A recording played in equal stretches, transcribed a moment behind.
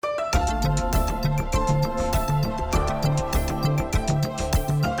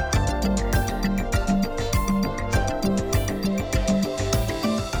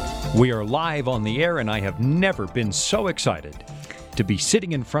We are live on the air, and I have never been so excited to be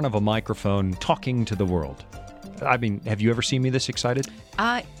sitting in front of a microphone talking to the world. I mean, have you ever seen me this excited?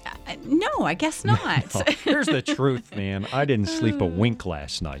 No, I guess not. Here's the truth, man. I didn't sleep a wink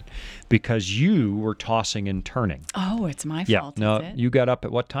last night because you were tossing and turning. Oh, it's my Yeah. fault, No, is it? you got up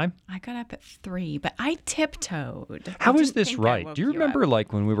at what time? I got up at 3, but I tiptoed. How I is didn't this think I right? woke Do you remember up.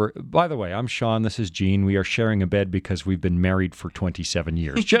 like when we were, by the way, I'm Shawn, this is Jean. We are sharing a bed because we've been married for 27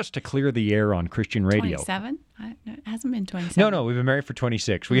 years, just to clear the air on Christian radio. 27? It hasn't been 27. No, we've been married for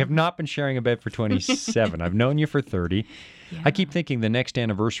 26. We have not been sharing a bed for 27. I've known you for 30. Yeah. I keep thinking the next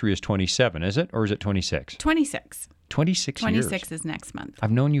anniversary is 27, is it? Or is it 26? 26. 26 years. 26 is next month.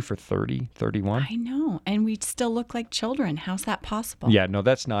 I've known you for 30, 31. I know, and we still look like children. How's that possible? Yeah, no,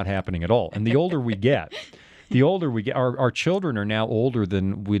 that's not happening at all. And the older we get, our children are now older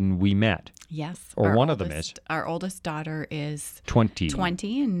than when we met. Yes. Or one of them is. Our oldest daughter is 20.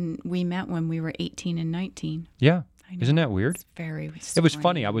 20, and we met when we were 18 and 19. Yeah. I know. Isn't that weird? It's very strange. It was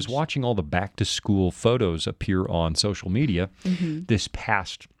funny. I was watching all the back-to-school photos appear on social media this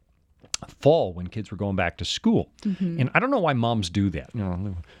past fall when kids were going back to school. And I don't know why moms do that. You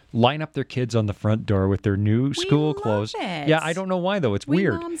know, line up their kids on the front door with their new school clothes. It. Yeah, I don't know why, though. It's We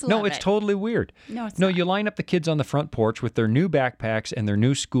weird. moms No, love it's it. totally weird. No, it's No, not. you line up the kids on the front porch with their new backpacks and their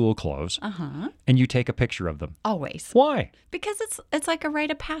new school clothes, and you take a picture of them. Always. Why? Because it's like a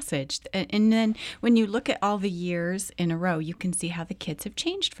rite of passage. And then when you look at all the years in a row, you can see how the kids have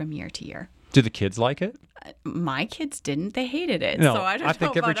changed from year to year. Do the kids like it? My kids didn't. They hated it. No, so I don't know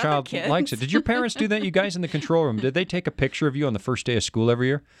think every about child other kids. likes it. Did your parents do that? You guys in the control room, did they take a picture of you on the first day of school every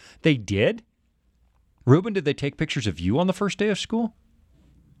year? They did? Ruben, did they take pictures of you on the first day of school?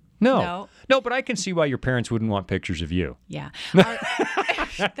 No. No, but I can see why your parents wouldn't want pictures of you. Yeah.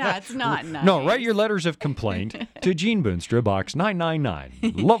 That's not nice. No, write your letters of complaint to Gene Boonstra, Box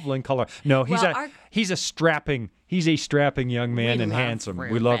 999, Loveland, Colorado. No, he's a strapping young man We and love handsome. We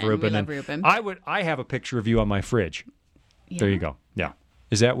Ruben. love Ruben. We love And Ruben. I have a picture of you on my fridge. Yeah. There you go. Yeah.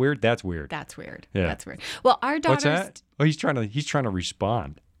 Is that weird? That's weird. That's weird. Yeah. That's weird. Well, our daughter's... What's that? Oh, he's trying to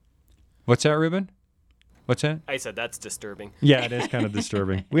respond. What's that, Ruben? What's that? I said that's disturbing. Yeah, it is kind of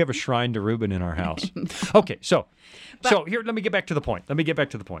disturbing. We have a shrine to Ruben in our house. Okay, so here, let me get back to the point.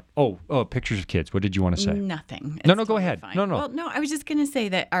 Oh, pictures of kids. What did you want to say? Nothing. No, It's go totally ahead. fine. No. Well, no, I was just going to say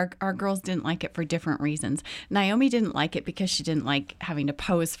that our girls didn't like it for different reasons. Naomi didn't like it because she didn't like having to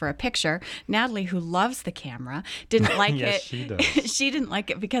pose for a picture. Natalie, who loves the camera, didn't like Yes, it. she does. She didn't like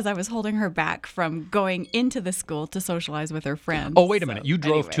it because I was holding her back from going into the school to socialize with her friends. Oh, wait a minute. You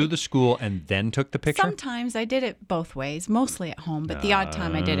drove anyway. to the school and then took the picture? Sometimes I did it both ways, mostly at home, but the odd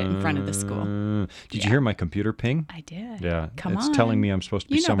time I did it in front of the school. Did you hear my computer ping? I did. Yeah, Come it's on. telling me I'm supposed to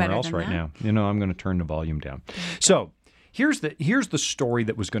be You know somewhere better else than right that. now. You know, I'm going to turn the volume down. So here's the story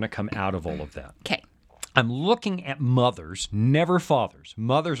that was going to come out of all of that. Okay. I'm looking at mothers, never fathers.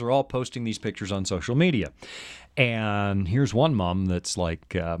 Mothers are all posting these pictures on social media. And here's one mom that's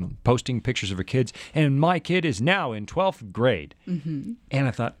like posting pictures of her kids. And my kid is now in 12th grade. And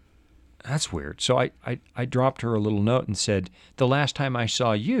I thought, that's weird. So I dropped her a little note and said, the last time I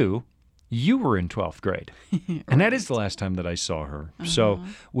saw you, you were in 12th grade. And that is the last time that I saw her. So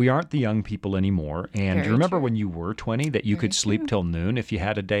we aren't the young people anymore. And do Very you remember true. when you were 20 that you could sleep till noon if you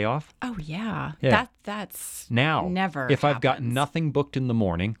had a day off? Oh, yeah. Yeah. That's Now, never if I've got happens. nothing booked in the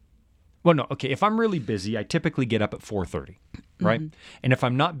morning, well, no, okay, if I'm really busy, I typically get up at 4:30, right? And if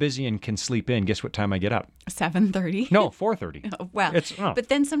I'm not busy and can sleep in, guess what time I get up? 7:30. No, 4:30. Well, oh. but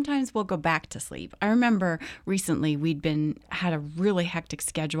then sometimes we'll go back to sleep. I remember recently had a really hectic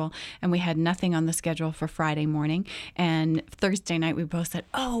schedule, and we had nothing on the schedule for Friday morning. And Thursday night we both said,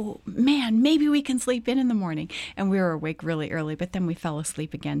 "Oh man, maybe we can sleep in the morning." And we were awake really early, but then we fell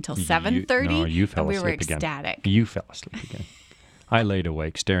asleep again till 7:30. No, you fell and we asleep were again. ecstatic. You fell asleep again. I laid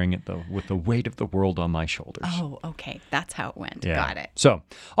awake staring at with the weight of the world on my shoulders. Oh, okay, that's how it went. Yeah. Got it. So,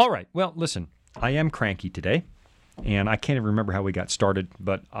 all right. Well, listen, I am cranky today, and I can't even remember how we got started,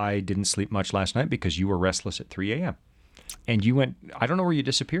 but I didn't sleep much last night because you were restless at 3 a.m. And you went, I don't know where you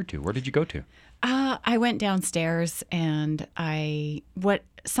disappeared to. Where did you go to? I went downstairs, and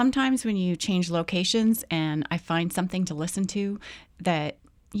sometimes when you change locations and I find something to listen to that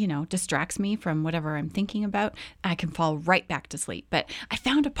distracts me from whatever I'm thinking about, I can fall right back to sleep. But I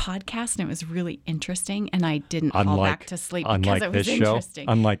found a podcast and it was really interesting, and I didn't fall back to sleep because it was interesting.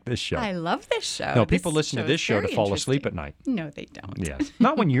 Unlike this show. I love this show. No, people listen to this show to fall asleep at night. No, they don't. Yes.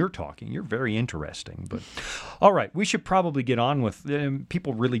 Not when you're talking. You're very interesting. But all right, we should probably get on with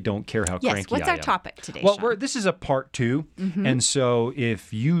people really don't care how cranky I am. Yes, what's our topic today, Well, Shawn? this is a part 2. And so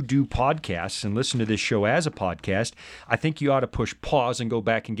if you do podcasts and listen to this show as a podcast, I think you ought to push pause and go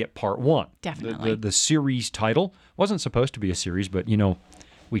back back and get part one. Definitely. The series title wasn't supposed to be a series, but,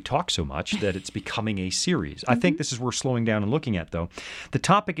 we talk so much that it's becoming a series. I think this is worth slowing down and looking at, though. The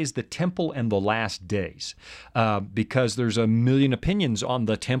topic is the temple and the last days, because there's a million opinions on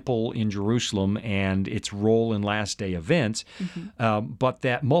the temple in Jerusalem and its role in last day events, but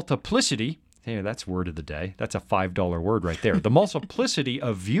that multiplicity, that's word of the day. That's a $5 word right there. The multiplicity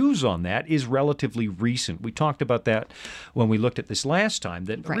of views on that is relatively recent. We talked about that when we looked at this last time,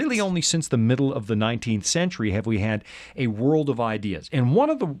 that really only since the middle of the 19th century have we had a world of ideas. And one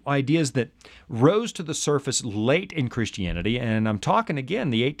of the ideas that rose to the surface late in Christianity, and I'm talking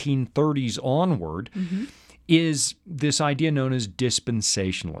again the 1830s onward, is this idea known as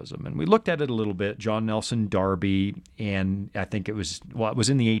dispensationalism. And we looked at it a little bit, John Nelson Darby, and I think it was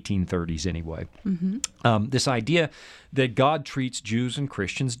in the 1830s anyway. This idea that God treats Jews and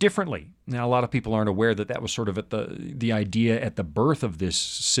Christians differently. Now, a lot of people aren't aware that that was sort of at the idea at the birth of this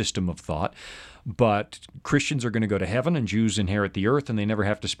system of thought. But Christians are going to go to heaven and Jews inherit the earth, and they never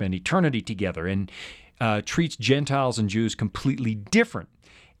have to spend eternity together, and treats Gentiles and Jews completely different.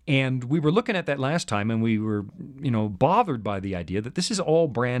 And we were looking at that last time, and we were, bothered by the idea that this is all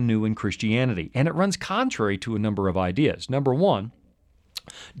brand new in Christianity, and it runs contrary to a number of ideas. Number one,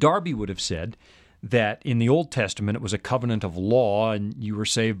 Darby would have said that in the Old Testament it was a covenant of law, and you were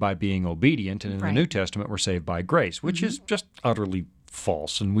saved by being obedient, and in the New Testament we're saved by grace, which is just utterly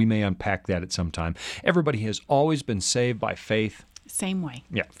false, and we may unpack that at some time. Everybody has always been saved by faith. Same way,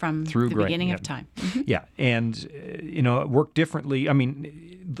 from the beginning of time. Yeah, and, it worked differently. I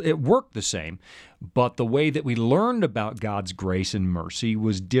mean, it worked the same, but the way that we learned about God's grace and mercy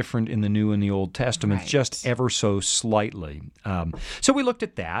was different in the New and the Old Testaments, just ever so slightly. So we looked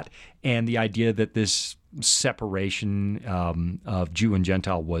at that and the idea that this separation of Jew and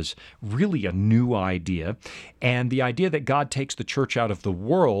Gentile was really a new idea, and the idea that God takes the church out of the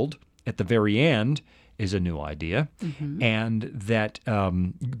world at the very end is a new idea, and that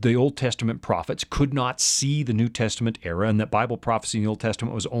the Old Testament prophets could not see the New Testament era, and that Bible prophecy in the Old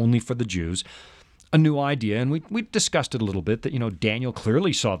Testament was only for the Jews. A new idea, and we discussed it a little bit, that, Daniel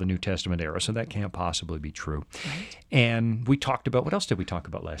clearly saw the New Testament era, so that can't possibly be true. And we talked about, what else did we talk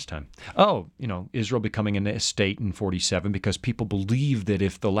about last time? Israel becoming a state in 47, because people believe that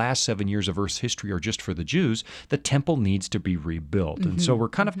if the last 7 years of Earth's history are just for the Jews, the temple needs to be rebuilt. And so we're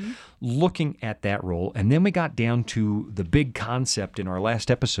kind of looking at that role, and then we got down to the big concept in our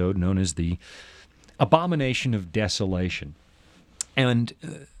last episode known as the abomination of desolation. And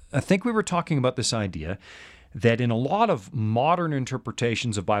I think we were talking about this idea that in a lot of modern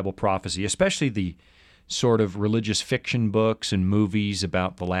interpretations of Bible prophecy, especially the sort of religious fiction books and movies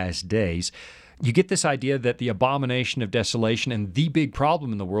about the last days, you get this idea that the abomination of desolation and the big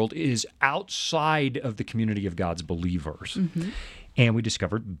problem in the world is outside of the community of God's believers. And we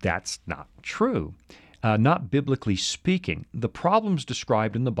discovered that's not true. Not biblically speaking. The problems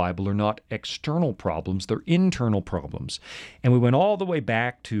described in the Bible are not external problems, they're internal problems. And we went all the way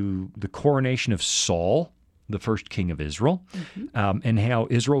back to the coronation of Saul, the first king of Israel, and how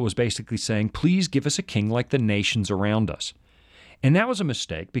Israel was basically saying, please give us a king like the nations around us. And that was a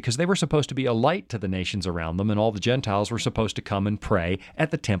mistake, because they were supposed to be a light to the nations around them, and all the Gentiles were supposed to come and pray at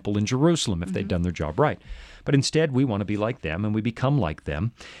the temple in Jerusalem if they'd done their job right. But instead, we want to be like them, and we become like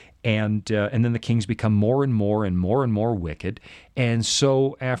them. And then the kings become more and more and more and more wicked. And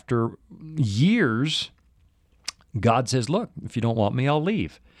so after years, God says, look, if you don't want me, I'll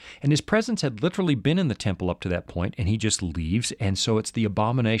leave. And his presence had literally been in the temple up to that point, and he just leaves. And so it's the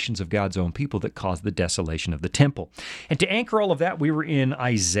abominations of God's own people that cause the desolation of the temple. And to anchor all of that, we were in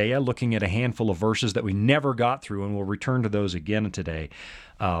Isaiah, looking at a handful of verses that we never got through, and we'll return to those again today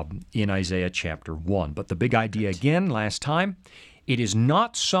in Isaiah chapter 1. But the big idea again last time, it is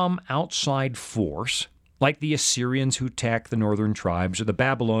not some outside force like the Assyrians who attacked the northern tribes or the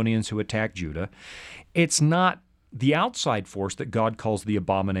Babylonians who attacked Judah. It's not the outside force that God calls the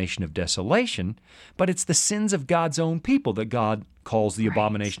abomination of desolation, but it's the sins of God's own people that God calls the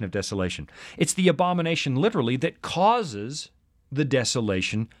abomination of desolation. It's the abomination, literally, that causes the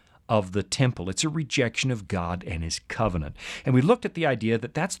desolation of the temple. It's a rejection of God and his covenant. And we looked at the idea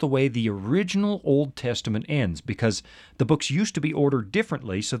that that's the way the original Old Testament ends, because the books used to be ordered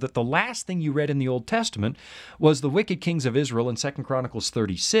differently, so that the last thing you read in the Old Testament was the wicked kings of Israel in 2 Chronicles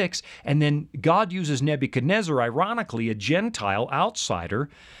 36, and then God uses Nebuchadnezzar, ironically, a Gentile outsider,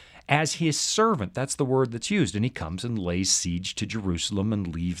 as his servant. That's the word that's used. And he comes and lays siege to Jerusalem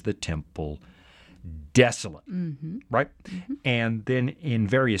and leaves the temple desolate, right? And then in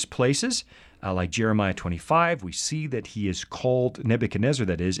various places, like Jeremiah 25, we see that he is called, Nebuchadnezzar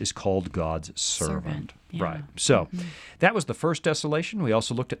that is called God's servant. Yeah. Right. So that was the first desolation. We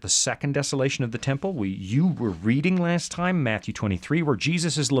also looked at the second desolation of the temple. You were reading last time, Matthew 23, where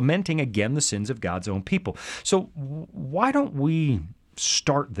Jesus is lamenting again the sins of God's own people. So why don't we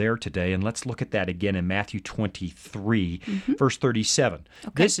start there today, and let's look at that again in Matthew 23, verse 37.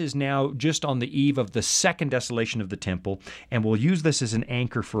 Okay. This is now just on the eve of the second desolation of the temple, and we'll use this as an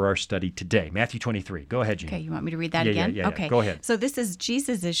anchor for our study today. Matthew 23. Go ahead, Jean. Okay, you want me to read that Yeah, again? yeah. Okay. Go ahead. So this is,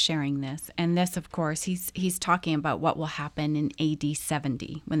 Jesus is sharing this, and this, of course, he's talking about what will happen in AD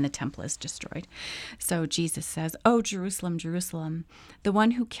 70 when the temple is destroyed. So Jesus says, "O Jerusalem, Jerusalem, the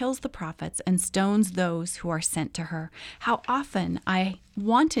one who kills the prophets and stones those who are sent to her. How often I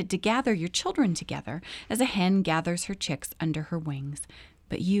wanted to gather your children together as a hen gathers her chicks under her wings,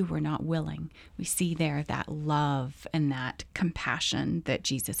 but you were not willing." We see there that love and that compassion that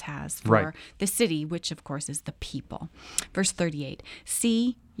Jesus has for Right. the city, which of course is the people. Verse 38,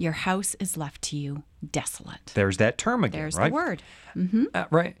 "See, your house is left to you desolate." There's that term again, There's right? the word.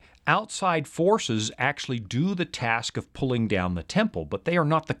 Right. Outside forces actually do the task of pulling down the temple, but they are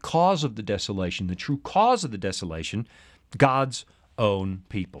not the cause of the desolation. The true cause of the desolation, God's own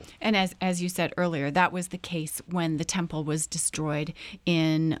people. And as you said earlier, that was the case when the temple was destroyed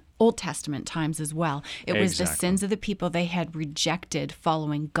in Old Testament times as well. It was the Exactly. sins of the people they had rejected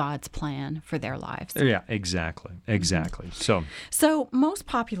following God's plan for their lives. Yeah, exactly. So most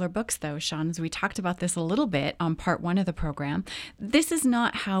popular books, though, Shawn, as we talked about this a little bit on part 1 of the program, this is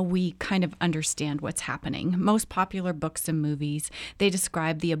not how we kind of understand what's happening. Most popular books and movies, they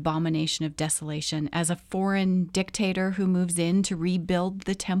describe the abomination of desolation as a foreign dictator who moves in to rebuild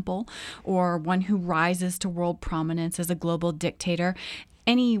the temple, or one who rises to world prominence as a global dictator.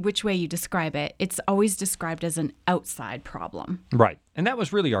 Any which way you describe it, it's always described as an outside problem. Right. And that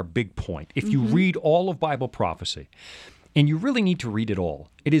was really our big point. If you read all of Bible prophecy, and you really need to read it all,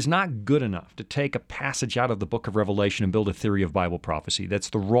 it is not good enough to take a passage out of the book of Revelation and build a theory of Bible prophecy. That's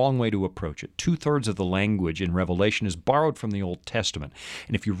the wrong way to approach it. 2/3 of the language in Revelation is borrowed from the Old Testament.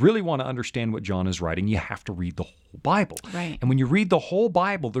 And if you really want to understand what John is writing, you have to read the whole Bible. Right. And when you read the whole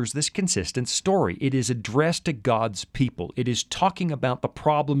Bible, there's this consistent story. It is addressed to God's people. It is talking about the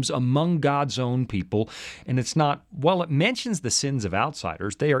problems among God's own people. And it's not, well, it mentions the sins of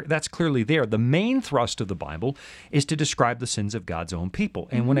outsiders. That's clearly there. The main thrust of the Bible is to describe the sins of God's own people.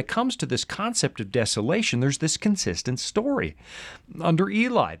 And when it comes to this concept of desolation, there's this consistent story. Under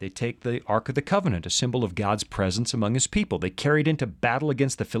Eli, they take the Ark of the Covenant, a symbol of God's presence among his people. They carry it into battle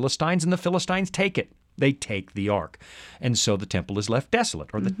against the Philistines, and the Philistines take it. They take the ark. And so the temple is left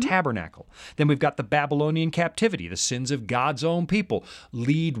desolate, or the tabernacle. Then we've got the Babylonian captivity. The sins of God's own people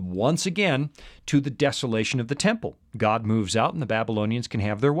lead once again to the desolation of the temple. God moves out and the Babylonians can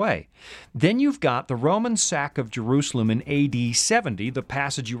have their way. Then you've got the Roman sack of Jerusalem in AD 70, the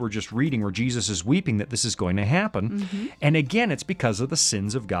passage you were just reading where Jesus is weeping that this is going to happen. And again, it's because of the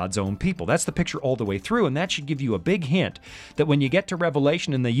sins of God's own people. That's the picture all the way through, and that should give you a big hint that when you get to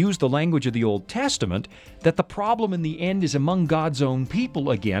Revelation and they use the language of the Old Testament, that the problem in the end is among God's own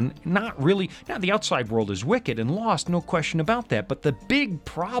people again, not really. Now, the outside world is wicked and lost, no question about that, but the big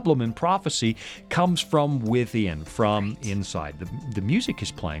problem in prophecy comes from within, from inside. The music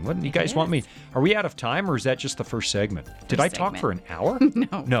is playing. What do you guys want me? Are we out of time, or is that just the first segment? Did I talk for an hour?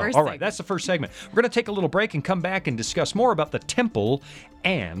 No. No. First All right, segment. that's the first segment. We're going to take a little break and come back and discuss more about the temple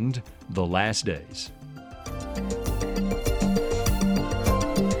and the last days.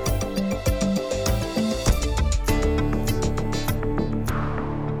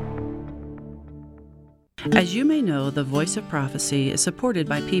 As you may know, the Voice of Prophecy is supported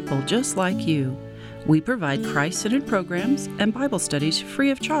by people just like you. We provide Christ-centered programs and Bible studies free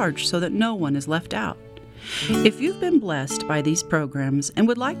of charge so that no one is left out. If you've been blessed by these programs and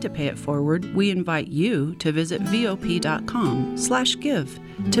would like to pay it forward, we invite you to visit vop.com/give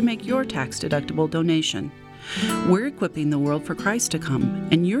to make your tax-deductible donation. We're equipping the world for Christ to come,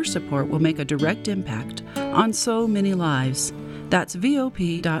 and your support will make a direct impact on so many lives. That's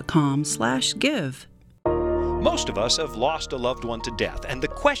vop.com/give. Most of us have lost a loved one to death, and the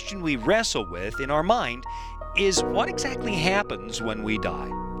question we wrestle with in our mind is what exactly happens when we die?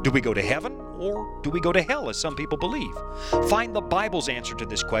 Do we go to heaven, or do we go to hell, as some people believe? Find the Bible's answer to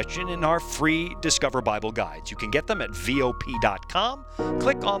this question in our free Discover Bible guides. You can get them at vop.com.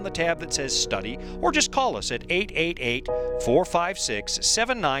 Click on the tab that says Study, or just call us at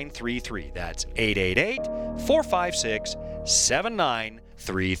 888-456-7933. That's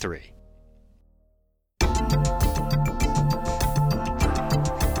 888-456-7933.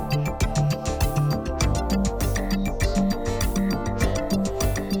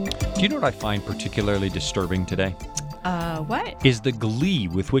 Do you know what I find particularly disturbing today? What? Is the glee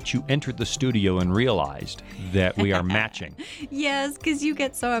with which you entered the studio and realized that we are matching. Yes, because you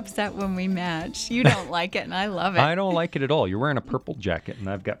get so upset when we match. You don't like it, and I love it. I don't like it at all. You're wearing a purple jacket, and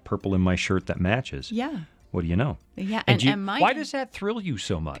I've got purple in my shirt that matches. Yeah. What do you know? Yeah, and why does that thrill you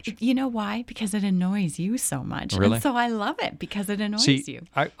so much? You know why? Because it annoys you so much. Really? And so I love it because it annoys you.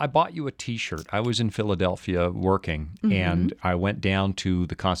 I bought you a T-shirt. I was in Philadelphia working, and I went down to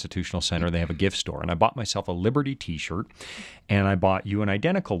the Constitutional Center. They have a gift store, and I bought myself a Liberty T-shirt, and I bought you an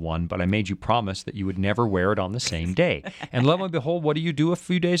identical one, but I made you promise that you would never wear it on the same day. And lo and behold, what do you do a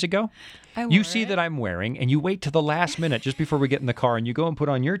few days ago? You see that I'm wearing, and you wait to the last minute just before we get in the car, and you go and put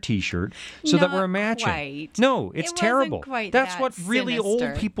on your T-shirt so that we're matching. Quite. No, it's terrible. That's what really sinister.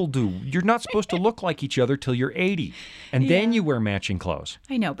 old people do. You're not supposed to look like each other till you're 80, and then you wear matching clothes.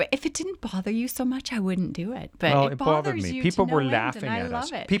 I know, but if it didn't bother you so much, I wouldn't do it. But well, it bothered bothers me. you People to were no end, laughing and I at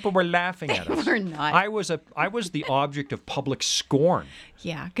us. love it. People were laughing at us. They were not. I was the object of public scorn.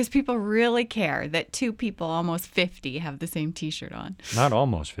 Yeah, because people really care that two people almost 50 have the same T-shirt on. Not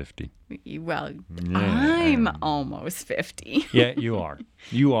almost 50. Well, I'm almost 50. Yeah, you are.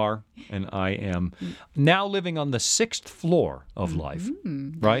 You are, and I am now living on the 6th floor of life,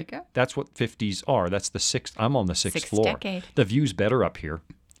 right? That's what 50s are. That's the 6th. I'm on the 6th floor. Decade. The view's better up here.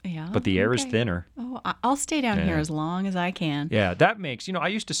 Yeah, but the air is thinner. Oh, I'll stay down here as long as I can. Yeah, that makes, I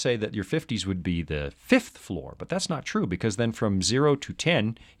used to say that your 50s would be the 5th floor, but that's not true because then from 0 to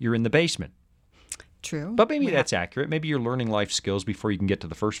 10, you're in the basement. True. But maybe that's accurate. Maybe you're learning life skills before you can get to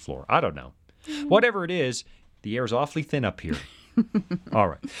the first floor. I don't know. Whatever it is, the air's awfully thin up here. All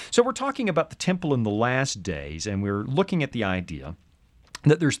right. So we're talking about the temple in the last days, and we're looking at the idea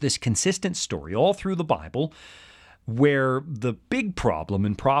that there's this consistent story all through the Bible where the big problem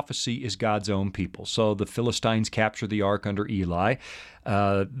in prophecy is God's own people. So the Philistines capture the ark under Eli.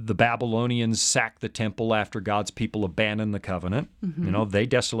 The Babylonians sack the temple after God's people abandon the covenant. They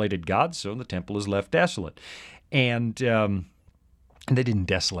desolated God, so the temple is left desolate. And they didn't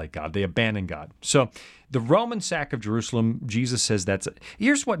desolate God. They abandoned God. So the Roman sack of Jerusalem, Jesus says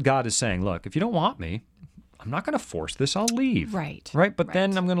here's what God is saying. Look, if you don't want me, I'm not going to force this. I'll leave. Right. But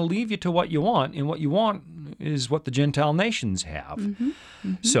then I'm going to leave you to what you want, and what you want is what the Gentile nations have.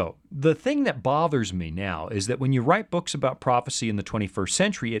 So the thing that bothers me now is that when you write books about prophecy in the 21st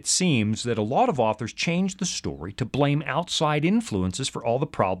century, it seems that a lot of authors change the story to blame outside influences for all the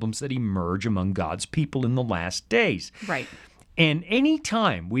problems that emerge among God's people in the last days. Right. And any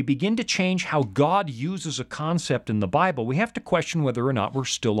time we begin to change how God uses a concept in the Bible, we have to question whether or not we're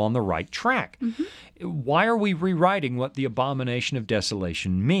still on the right track. Why are we rewriting what the abomination of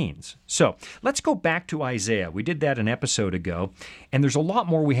desolation means? So let's go back to Isaiah. We did that an episode ago, and there's a lot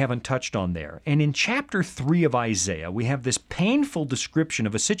more we haven't touched on there. And in chapter 3 of Isaiah, we have this painful description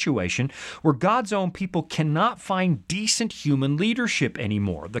of a situation where God's own people cannot find decent human leadership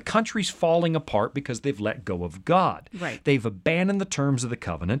anymore. The country's falling apart because they've let go of God. Right. They've abandoned the terms of the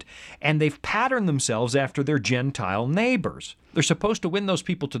covenant, and they've patterned themselves after their Gentile neighbors. They're supposed to win those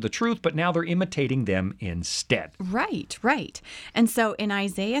people to the truth, but now they're imitating them instead. Right. And so in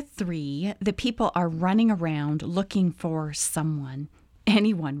Isaiah 3, the people are running around looking for someone,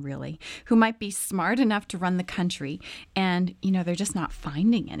 anyone really, who might be smart enough to run the country. And, they're just not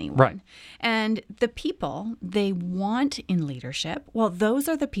finding anyone. Right. And the people they want in leadership, well, those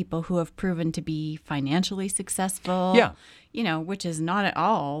are the people who have proven to be financially successful. Yeah. Which is not at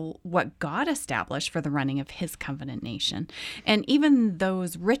all what God established for the running of his covenant nation. And even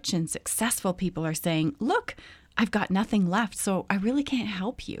those rich and successful people are saying, look, I've got nothing left, so I really can't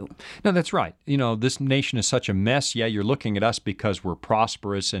help you. No, that's right. This nation is such a mess. Yeah, you're looking at us because we're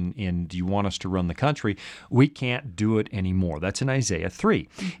prosperous and you want us to run the country. We can't do it anymore. That's in Isaiah 3.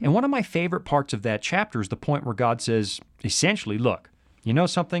 And one of my favorite parts of that chapter is the point where God says, essentially, look, you know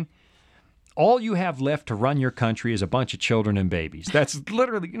something? All you have left to run your country is a bunch of children and babies. That's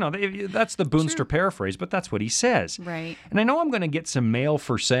literally, that's the Boonster paraphrase, but that's what he says. Right. And I know I'm going to get some mail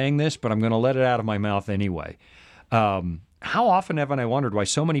for saying this, but I'm going to let it out of my mouth anyway. How often haven't I wondered why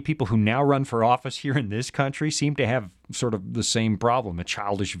so many people who now run for office here in this country seem to have sort of the same problem, a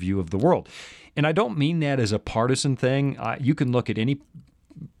childish view of the world. And I don't mean that as a partisan thing. You can look at any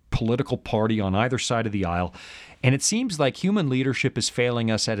political party on either side of the aisle, and it seems like human leadership is failing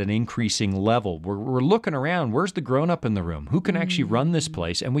us at an increasing level. We're looking around. Where's the grown-up in the room? Who can actually run this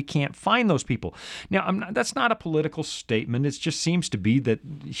place? And we can't find those people. Now, that's not a political statement. It just seems to be that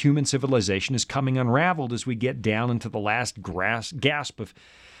human civilization is coming unraveled as we get down into the last gasp of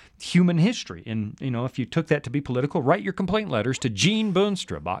human history. And, if you took that to be political, write your complaint letters to Jean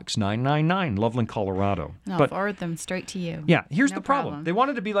Boonstra, Box 999, Loveland, Colorado. And I'll forward them straight to you. Yeah, here's No the problem. problem. They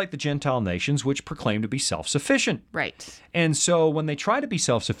wanted to be like the Gentile nations, which proclaim to be self-sufficient. Right. And so when they try to be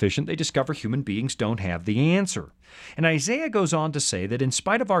self-sufficient, they discover human beings don't have the answer. And Isaiah goes on to say that in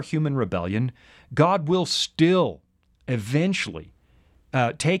spite of our human rebellion, God will still eventually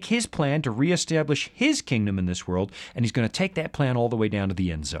take his plan to reestablish his kingdom in this world, and he's going to take that plan all the way down to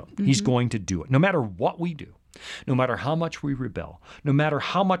the end zone. Mm-hmm. He's going to do it, no matter what we do. No matter how much we rebel, no matter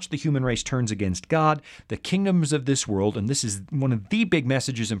how much the human race turns against God, the kingdoms of this world, and this is one of the big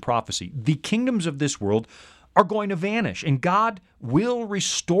messages in prophecy, the kingdoms of this world are going to vanish, and God will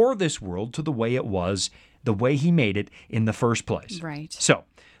restore this world to the way it was, the way he made it in the first place. Right. So,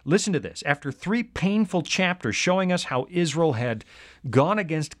 listen to this. After 3 painful chapters showing us how Israel had gone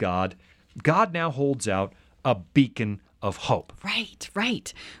against God, God now holds out a beacon of hope. Right.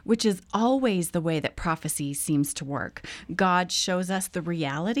 Which is always the way that prophecy seems to work. God shows us the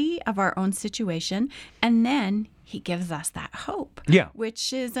reality of our own situation, and then he gives us that hope. Yeah.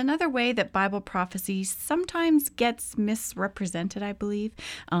 Which is another way that Bible prophecy sometimes gets misrepresented, I believe.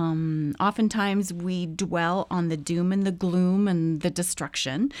 Oftentimes we dwell on the doom and the gloom and the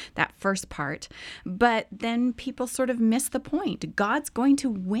destruction, that first part, but then people sort of miss the point. God's going to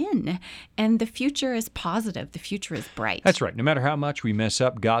win, and the future is positive. The future is bright. That's right. No matter how much we mess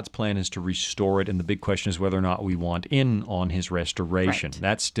up, God's plan is to restore it, and the big question is whether or not we want in on his restoration. Right.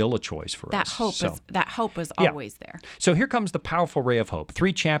 That's still a choice for That us. That hope is always there. So here comes the powerful ray of hope.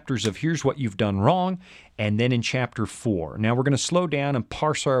 3 chapters of here's what you've done wrong, and then in chapter 4. Now we're going to slow down and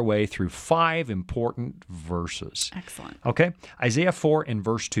parse our way through 5 important verses. Excellent. Okay? Isaiah 4 and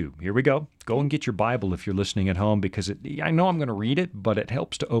verse 2. Here we go. Go and get your Bible if you're listening at home, because I know I'm going to read it, but it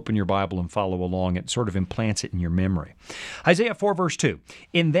helps to open your Bible and follow along. It sort of implants it in your memory. Isaiah 4 verse 2.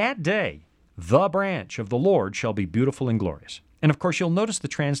 In that day, the branch of the Lord shall be beautiful and glorious. And of course, you'll notice the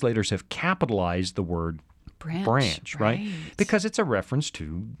translators have capitalized the word branch, right? Because it's a reference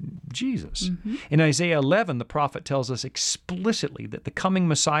to Jesus. Mm-hmm. In Isaiah 11, the prophet tells us explicitly that the coming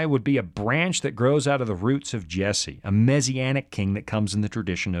Messiah would be a branch that grows out of the roots of Jesse, a messianic king that comes in the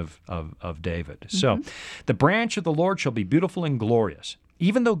tradition of David. Mm-hmm. So, the branch of the Lord shall be beautiful and glorious.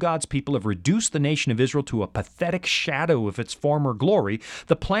 Even though God's people have reduced the nation of Israel to a pathetic shadow of its former glory,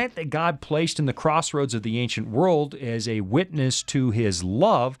 the plant that God placed in the crossroads of the ancient world as a witness to his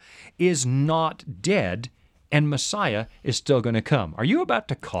love is not dead, and Messiah is still going to come. Are you about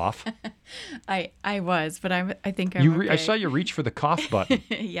to cough? I was, but I think I'm okay. I saw you reach for the cough button.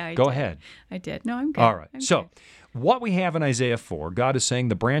 Yeah, I Go did. ahead. I did. No, I'm good. All right. I'm So, good. what we have in Isaiah 4, God is saying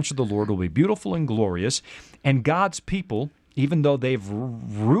the branch of the Lord will be beautiful and glorious, and God's people, even though they've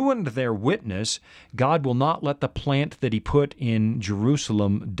ruined their witness, God will not let the plant that he put in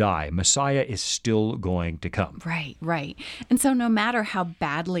Jerusalem die. Messiah is still going to come. Right. And so no matter how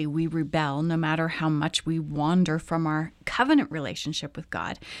badly we rebel, no matter how much we wander from our covenant relationship with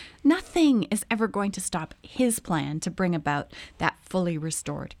God, nothing is ever going to stop his plan to bring about that fully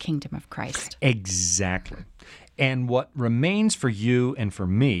restored kingdom of Christ. Exactly. And what remains for you and for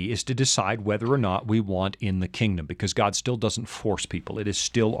me is to decide whether or not we want in the kingdom, because God still doesn't force people. It is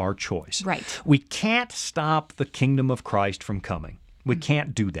still our choice. Right. We can't stop the kingdom of Christ from coming. We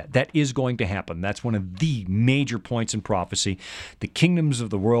can't do that. That is going to happen. That's one of the major points in prophecy. The kingdoms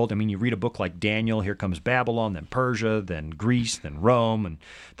of the world, you read a book like Daniel, here comes Babylon, then Persia, then Greece, then Rome, and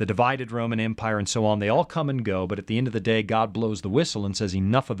the divided Roman Empire, and so on. They all come and go, but at the end of the day, God blows the whistle and says,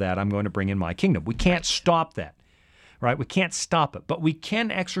 enough of that, I'm going to bring in my kingdom. We can't stop that. Right? We can't stop it, but we can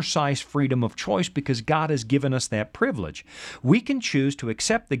exercise freedom of choice because God has given us that privilege. We can choose to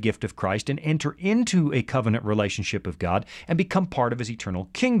accept the gift of Christ and enter into a covenant relationship with God and become part of his eternal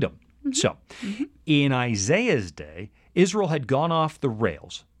kingdom. Mm-hmm. So, in Isaiah's day, Israel had gone off the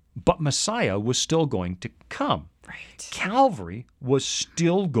rails, but Messiah was still going to come. Right. Calvary was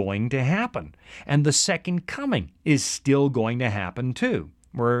still going to happen, and the second coming is still going to happen too,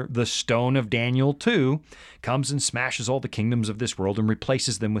 where the stone of Daniel 2 comes and smashes all the kingdoms of this world and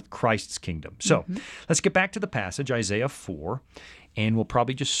replaces them with Christ's kingdom. So let's get back to the passage, Isaiah 4, and we'll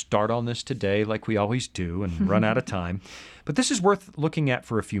probably just start on this today like we always do and run out of time. But this is worth looking at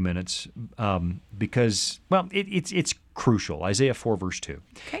for a few minutes because, well, it's crucial. Isaiah 4, verse 2.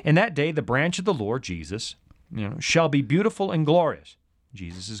 Okay. In that day, the branch of the Lord, Jesus, shall be beautiful and glorious.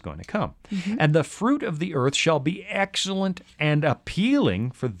 Jesus is going to come. And the fruit of the earth shall be excellent and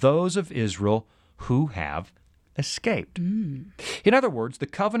appealing for those of Israel who have escaped. In other words, the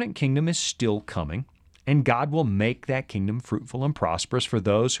covenant kingdom is still coming, and God will make that kingdom fruitful and prosperous for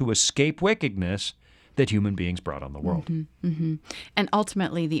those who escape wickedness that human beings brought on the world. And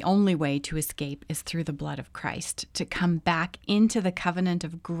ultimately, the only way to escape is through the blood of Christ, to come back into the covenant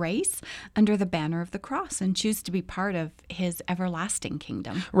of grace under the banner of the cross and choose to be part of his everlasting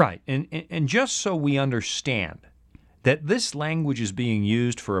kingdom. Right. And just so we understand that this language is being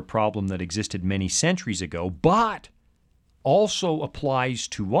used for a problem that existed many centuries ago, but also applies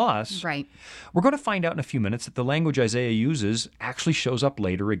to us, Right. we're going to find out in a few minutes that the language Isaiah uses actually shows up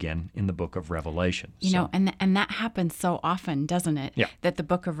later again in the book of Revelation. You know, and that happens so often, doesn't it? Yeah. That the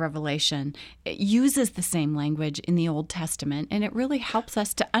book of Revelation it uses the same language in the Old Testament, and it really helps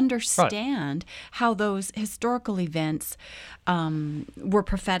us to understand how those historical events were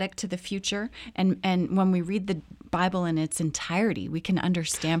prophetic to the future. And when we read the Bible in its entirety, we can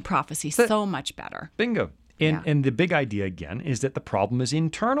understand prophecy so much better. Bingo. And the big idea, again, is that the problem is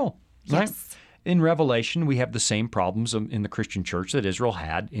internal. Right? Yes. In Revelation, we have the same problems in the Christian church that Israel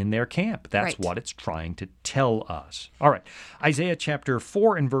had in their camp. That's what it's trying to tell us. All right. Isaiah chapter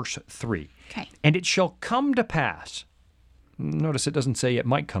 4 and verse 3. Okay. And it shall come to pass. Notice it doesn't say it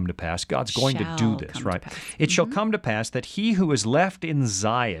might come to pass. God's going to do this, right? It shall come to pass that he who is left in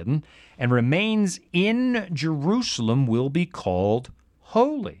Zion and remains in Jerusalem will be called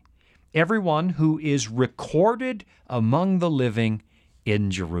holy. Everyone who is recorded among the living in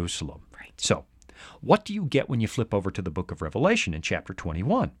Jerusalem. Right. So, what do you get when you flip over to the book of Revelation in chapter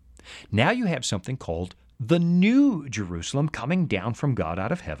 21? Now you have something called the New Jerusalem coming down from God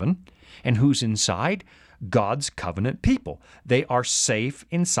out of heaven, and who's inside? God's covenant people. They are safe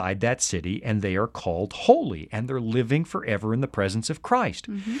inside that city, and they are called holy, and they're living forever in the presence of Christ.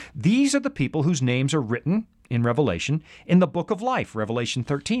 These are the people whose names are written in Revelation in the book of life. Revelation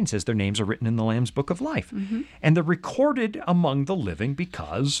 13 says their names are written in the Lamb's book of life. And they're recorded among the living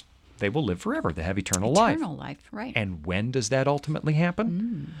because they will live forever. They have eternal life. Eternal life, right. And when does that ultimately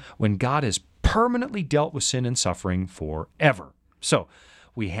happen? When God has permanently dealt with sin and suffering forever. So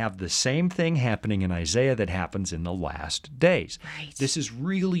we have the same thing happening in Isaiah that happens in the last days. Right. This is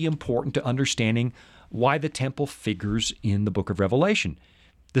really important to understanding why the temple figures in the book of Revelation.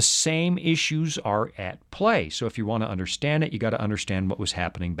 The same issues are at play. So if you want to understand it, you got to understand what was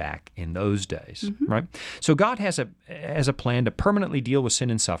happening back in those days, right? So God has a plan to permanently deal with sin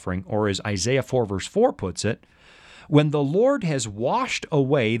and suffering, or as Isaiah 4 verse 4 puts it, when the Lord has washed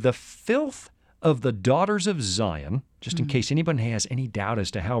away the filth of the daughters of Zion, just in case anyone has any doubt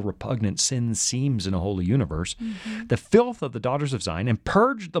as to how repugnant sin seems in a holy universe, the filth of the daughters of Zion, and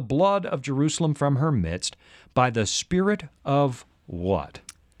purged the blood of Jerusalem from her midst by the spirit of what?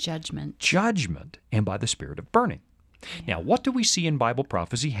 Judgment. Judgment, and by the spirit of burning. Now, what do we see in Bible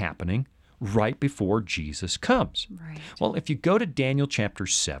prophecy happening right before Jesus comes? Right. Well, if you go to Daniel chapter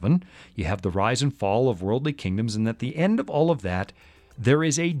 7, you have the rise and fall of worldly kingdoms, and at the end of all of that, there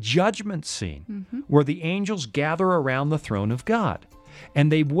is a judgment scene where the angels gather around the throne of God,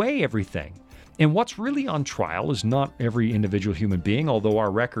 and they weigh everything. And what's really on trial is not every individual human being, although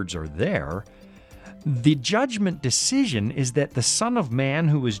our records are there. The judgment decision is that the Son of Man,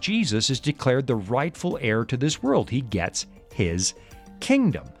 who is Jesus, is declared the rightful heir to this world. He gets his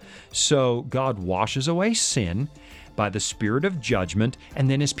kingdom. So God washes away sin by the spirit of judgment,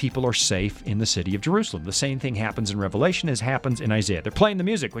 and then his people are safe in the city of Jerusalem. The same thing happens in Revelation as happens in Isaiah. They're playing the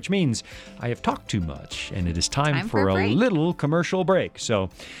music, which means I have talked too much, and it is time for a little commercial break.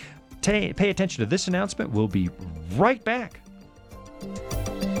 So pay attention to this announcement. We'll be right back.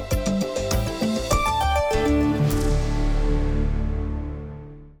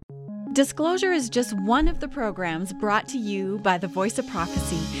 Disclosure is just one of the programs brought to you by the Voice of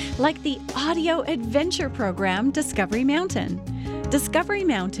Prophecy, like the audio adventure program Discovery Mountain. Discovery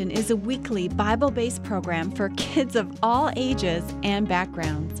Mountain is a weekly Bible-based program for kids of all ages and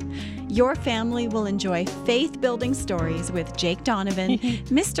backgrounds. Your family will enjoy faith-building stories with Jake Donovan,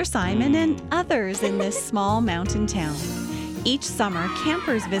 Mr. Simon, and others in this small mountain town. Each summer,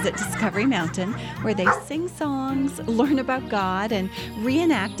 campers visit Discovery Mountain, where they sing songs, learn about God, and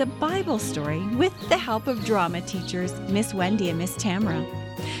reenact a Bible story with the help of drama teachers Miss Wendy and Miss Tamara.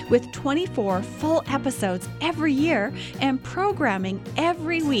 With 24 full episodes every year and programming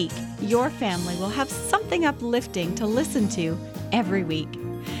every week, your family will have something uplifting to listen to every week.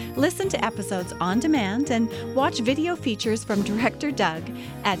 Listen to episodes on demand and watch video features from Director Doug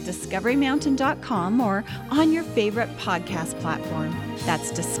at discoverymountain.com or on your favorite podcast platform.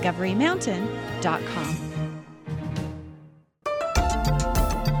 That's discoverymountain.com.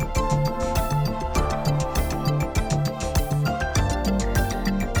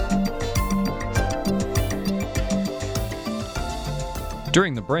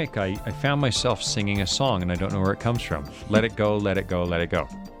 During the break, I found myself singing a song, and I don't know where it comes from. Let it go, let it go, let it go.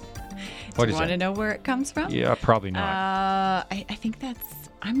 What Do is you want to that? know where it comes from? Yeah, probably not. I think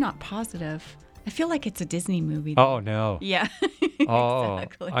I'm not positive. I feel like it's a Disney movie. Oh, no. Yeah. Oh,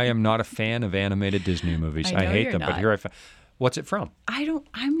 Exactly. I am not a fan of animated Disney movies. I know hate you're them, but not. here I found. What's it from?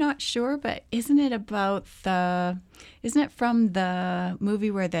 I'm not sure, but isn't it from the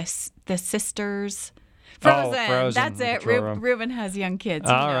movie where the sisters Frozen. Frozen. That's it. Reuben has young kids.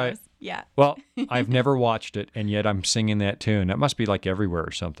 He All knows. right. Yeah. Well, I've never watched it, and yet I'm singing that tune. That must be like everywhere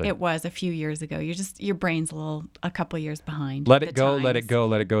or something. It was a few years ago. Your brain's a couple years behind. Let the it go, let it times. go,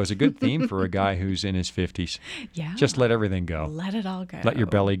 let it go is a good theme for a guy who's in his 50s. Yeah. Just let everything go. Let it all go. Let your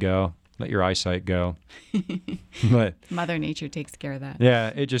belly go. Let your eyesight go. But Mother Nature takes care of that.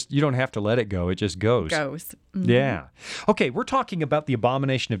 yeah, you don't have to let it go. It just goes. Goes. Mhm. Yeah. Okay, we're talking about the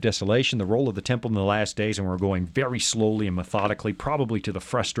abomination of desolation, the role of the temple in the last days, and we're going very slowly and methodically, probably to the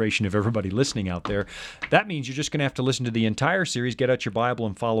frustration of everybody listening out there. That means you're just going to have to listen to the entire series, get out your Bible,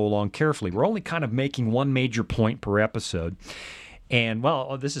 and follow along carefully. We're only kind of making one major point per episode. And,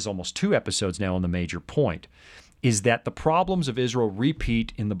 well, this is almost 2 episodes now on the major point. Is that the problems of Israel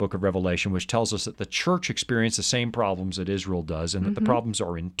repeat in the book of Revelation, which tells us that the church experienced the same problems that Israel does, and that the problems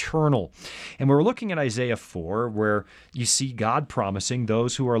are internal. And we're looking at Isaiah 4, where you see God promising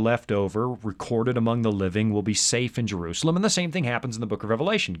those who are left over, recorded among the living, will be safe in Jerusalem. And the same thing happens in the book of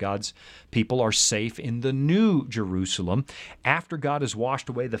Revelation. God's people are safe in the new Jerusalem. After God has washed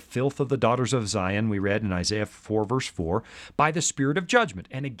away the filth of the daughters of Zion, we read in Isaiah 4, verse 4, by the spirit of judgment.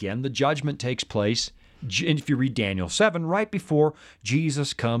 And again, the judgment takes place, and if you read Daniel 7, right before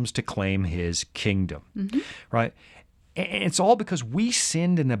Jesus comes to claim his kingdom, right? And it's all because we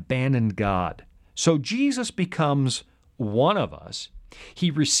sinned and abandoned God. So Jesus becomes one of us. He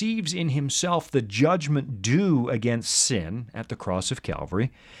receives in himself the judgment due against sin at the cross of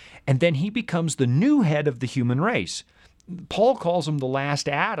Calvary, and then he becomes the new head of the human race. Paul calls him the last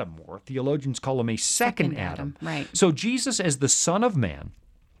Adam, or theologians call him a second Adam. Right. So Jesus, as the Son of Man,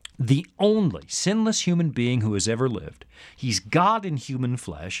 the only sinless human being who has ever lived. He's God in human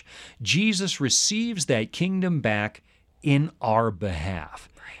flesh. Jesus receives that kingdom back in our behalf.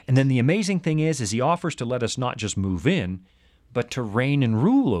 Right. And then the amazing thing is he offers to let us not just move in, but to reign and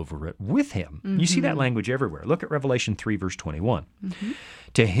rule over it with him. You see that language everywhere. Look at Revelation 3, verse 21.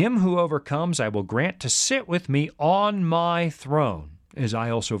 To him who overcomes, I will grant to sit with me on my throne, as I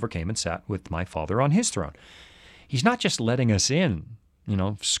also overcame and sat with my Father on his throne. He's not just letting us in,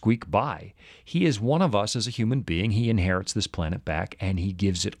 squeak by. He is one of us as a human being. He inherits this planet back, and he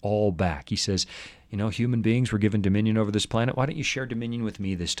gives it all back. He says, human beings were given dominion over this planet. Why don't you share dominion with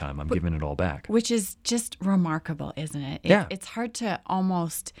me this time? I'm giving it all back. Which is just remarkable, isn't it? Yeah. It's hard to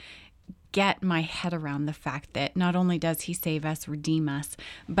almost get my head around the fact that not only does he save us, redeem us,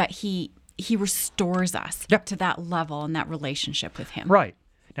 but he restores us to that level and that relationship with him. Right.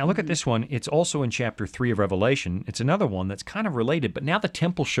 Now look at this one. It's also in chapter 3 of Revelation. It's another one that's kind of related, but now the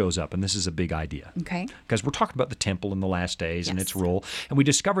temple shows up, and this is a big idea. Okay. Because we're talking about the temple in the last days and its role. And we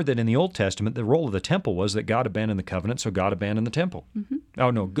discovered that in the Old Testament, the role of the temple was that God abandoned the covenant, so God abandoned the temple.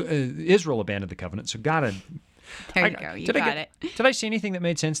 Oh, no, Israel abandoned the covenant, so God... There you go. You got it. Did I see anything that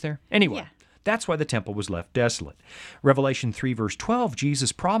made sense there? Anyway. Yeah. That's why the temple was left desolate. Revelation 3, verse 12,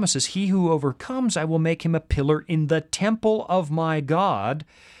 Jesus promises, he who overcomes, I will make him a pillar in the temple of my God,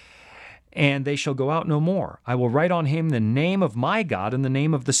 and they shall go out no more. I will write on him the name of my God and the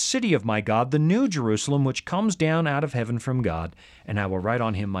name of the city of my God, the new Jerusalem, which comes down out of heaven from God, and I will write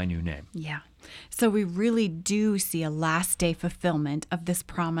on him my new name. Yeah. So we really do see a last day fulfillment of this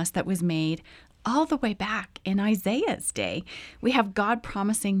promise that was made all the way back in Isaiah's day. We have God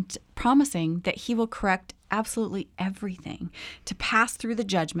promising that he will correct absolutely everything, to pass through the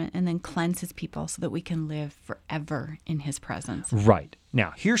judgment and then cleanse his people so that we can live forever in his presence. Right.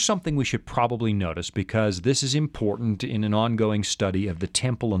 Now, here's something we should probably notice, because this is important in an ongoing study of the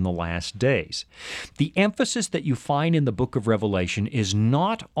temple in the last days. The emphasis that you find in the book of Revelation is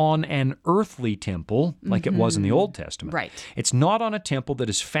not on an earthly temple like it was in the Old Testament. Right. It's not on a temple that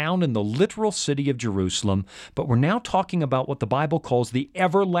is found in the literal city of Jerusalem, but we're now talking about what the Bible calls the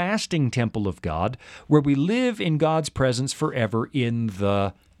everlasting temple of God, where we live in God's presence forever in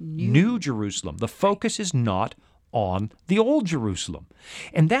the New Jerusalem. The focus is not on the old Jerusalem.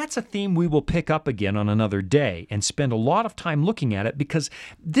 And that's a theme we will pick up again on another day and spend a lot of time looking at it, because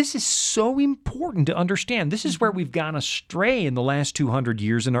this is so important to understand. This is where we've gone astray in the last 200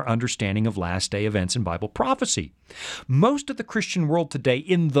 years in our understanding of last day events and Bible prophecy. Most of the Christian world today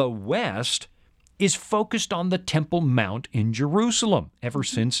in the West is focused on the Temple Mount in Jerusalem ever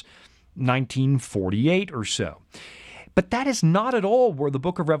since 1948 or so. But that is not at all where the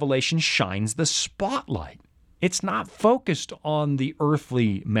book of Revelation shines the spotlight. It's not focused on the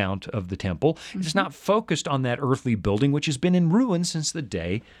earthly mount of the temple. It's not focused on that earthly building, which has been in ruins since the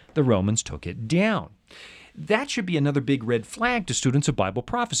day the Romans took it down. That should be another big red flag to students of Bible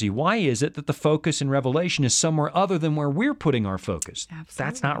prophecy. Why is it that the focus in Revelation is somewhere other than where we're putting our focus? Absolutely.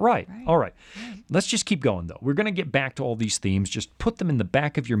 That's not right. All right. Let's just keep going, though. We're going to get back to all these themes. Just put them in the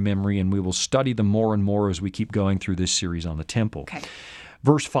back of your memory, and we will study them more and more as we keep going through this series on the temple. Okay.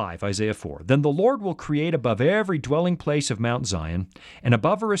 Verse 5, Isaiah 4, Then the Lord will create above every dwelling place of Mount Zion, and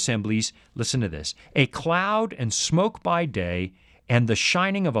above her assemblies, listen to this, a cloud and smoke by day, and the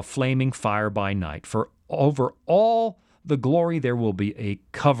shining of a flaming fire by night. For over all the glory there will be a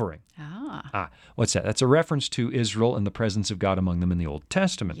covering. What's that? That's a reference to Israel and the presence of God among them in the Old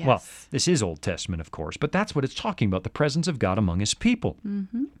Testament. Yes. Well, this is Old Testament, of course, but that's what it's talking about, the presence of God among his people.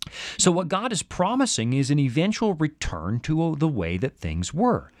 So what God is promising is an eventual return to the way that things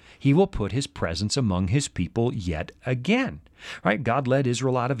were. He will put his presence among his people yet again. Right? God led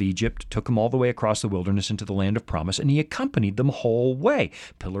Israel out of Egypt, took them all the way across the wilderness into the land of promise, and he accompanied them whole way.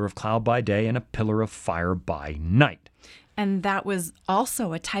 Pillar of cloud by day and a pillar of fire by night. And that was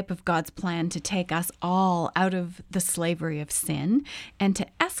also a type of God's plan to take us all out of the slavery of sin and to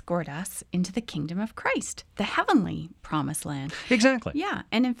escort us into the kingdom of Christ, the heavenly promised land. Exactly. Yeah.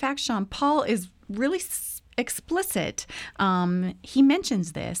 And in fact, Shawn, Paul is really explicit. He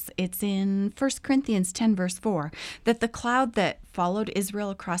mentions this. It's in 1 Corinthians 10, verse 4, that the cloud that followed Israel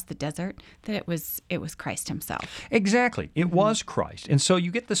across the desert, that it was Christ himself. Exactly. It was Christ. And so you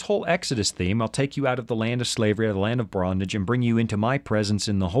get this whole Exodus theme. I'll take you out of the land of slavery, out of the land of bondage, and bring you into my presence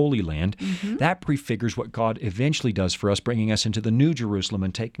in the Holy Land. That prefigures what God eventually does for us, bringing us into the New Jerusalem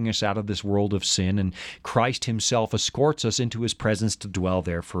and taking us out of this world of sin. And Christ himself escorts us into his presence to dwell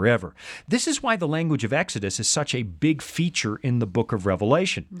there forever. This is why the language of Exodus is such a big feature in the book of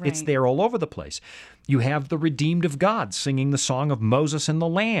Revelation. Right. It's there all over the place. You have the redeemed of God singing the song of Moses and the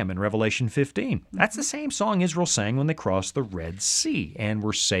Lamb in Revelation 15. That's the same song Israel sang when they crossed the Red Sea and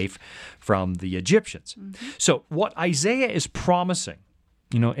were safe from the Egyptians. So what Isaiah is promising,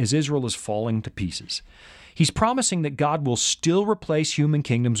 as Israel is falling to pieces, he's promising that God will still replace human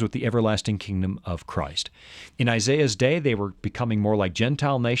kingdoms with the everlasting kingdom of Christ. In Isaiah's day, they were becoming more like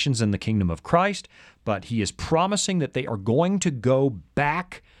Gentile nations than the kingdom of Christ, but he is promising that they are going to go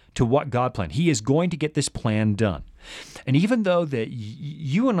back to what God planned. He is going to get this plan done. And even though that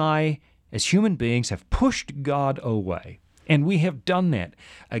you and I, as human beings, have pushed God away, and we have done that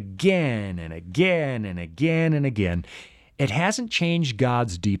again and again and again and again, it hasn't changed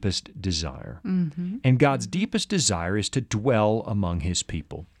God's deepest desire. And God's deepest desire is to dwell among his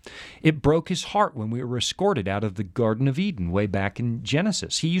people. It broke his heart when we were escorted out of the Garden of Eden way back in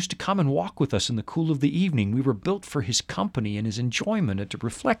Genesis. He used to come and walk with us in the cool of the evening. We were built for his company and his enjoyment and to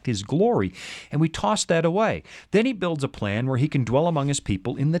reflect his glory, and we tossed that away. Then he builds a plan where he can dwell among his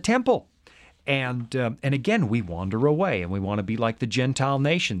people in the temple. And again, we wander away, and we want to be like the Gentile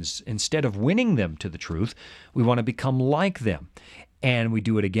nations. Instead of winning them to the truth, we want to become like them. And we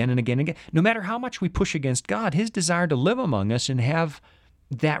do it again and again and again. No matter how much we push against God, his desire to live among us and have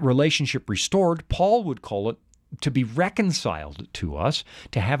that relationship restored, Paul would call it to be reconciled to us,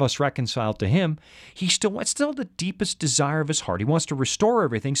 to have us reconciled to him. It's still the deepest desire of his heart. He wants to restore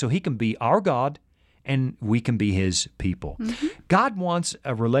everything so he can be our God and we can be his people. God wants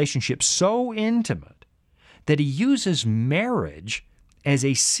a relationship so intimate that he uses marriage as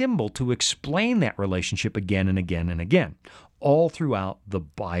a symbol to explain that relationship again and again and again, all throughout the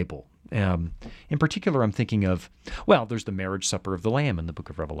Bible. In particular, I'm thinking of, there's the marriage supper of the Lamb in the book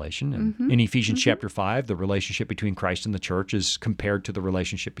of Revelation. And in Ephesians chapter 5, the relationship between Christ and the church is compared to the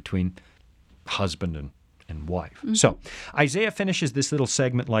relationship between husband and wife. So Isaiah finishes this little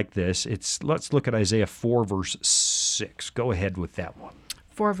segment like this. Let's look at Isaiah 4, verse 6. Go ahead with that one.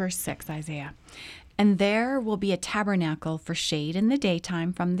 4, verse 6, Isaiah. And there will be a tabernacle for shade in the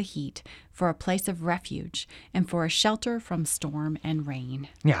daytime from the heat, for a place of refuge, and for a shelter from storm and rain.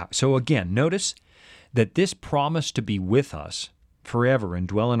 Yeah, so again, notice that this promise to be with us forever and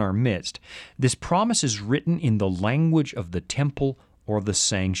dwell in our midst, this promise is written in the language of the temple or the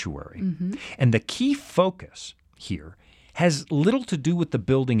sanctuary. And the key focus here has little to do with the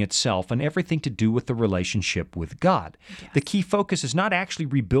building itself and everything to do with the relationship with God. Yes. The key focus is not actually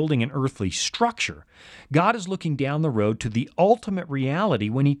rebuilding an earthly structure. God is looking down the road to the ultimate reality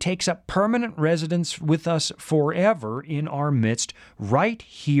when he takes up permanent residence with us forever in our midst, right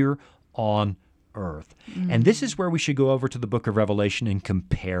here on earth. And this is where we should go over to the book of Revelation and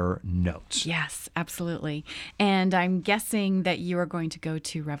compare notes. Yes, absolutely. And I'm guessing that you are going to go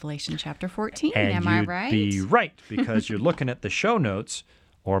to Revelation chapter 14. And Am I you'd right? be right, because you're looking at the show notes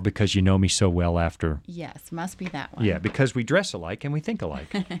or because you know me so well after. Yes, must be that one. Yeah, because we dress alike and we think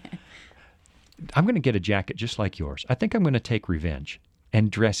alike. I'm going to get a jacket just like yours. I think I'm going to take revenge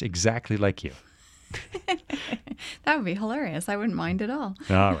and dress exactly like you. That would be hilarious. I wouldn't mind at all.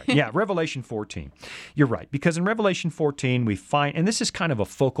 All right. Yeah, Revelation 14. You're right, because in Revelation 14 we find, and this is kind of a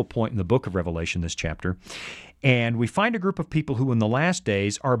focal point in the book of Revelation, this chapter, and we find a group of people who in the last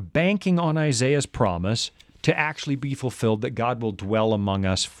days are banking on Isaiah's promise to actually be fulfilled, that God will dwell among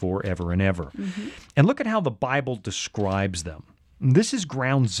us forever and ever. Mm-hmm. And look at how the Bible describes them. This is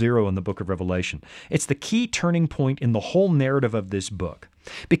ground zero in the book of Revelation. It's the key turning point in the whole narrative of this book.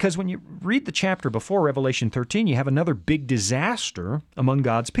 Because when you read the chapter before Revelation 13, you have another big disaster among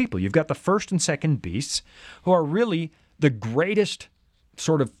God's people. You've got the first and second beasts, who are really the greatest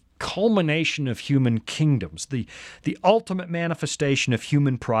sort of culmination of human kingdoms, the ultimate manifestation of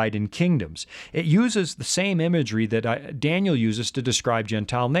human pride in kingdoms. It uses the same imagery that Daniel uses to describe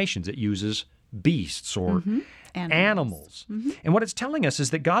Gentile nations. It uses beasts or animals. Mm-hmm. And what it's telling us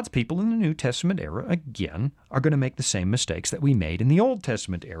is that God's people in the New Testament era, again, are going to make the same mistakes that we made in the Old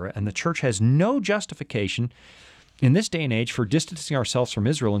Testament era, and the church has no justification in this day and age for distancing ourselves from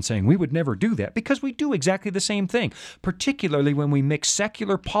Israel and saying we would never do that, because we do exactly the same thing, particularly when we mix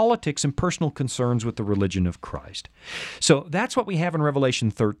secular politics and personal concerns with the religion of Christ. So that's what we have in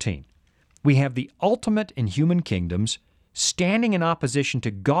Revelation 13. We have the ultimate in human kingdoms standing in opposition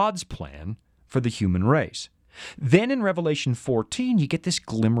to God's plan for the human race. Then in Revelation 14, you get this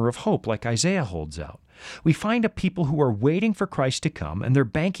glimmer of hope like Isaiah holds out. We find a people who are waiting for Christ to come, and they're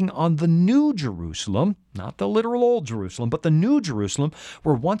banking on the new Jerusalem, not the literal old Jerusalem, but the new Jerusalem,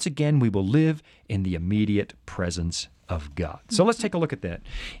 where once again we will live in the immediate presence of God. So let's take a look at that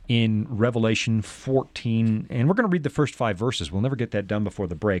in Revelation 14, and we're going to read the first 5 verses. We'll never get that done before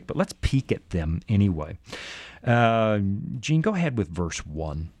the break, but let's peek at them anyway. Jean, go ahead with verse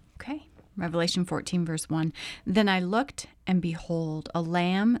 1. Okay. Revelation 14, verse 1. Then I looked, and behold, a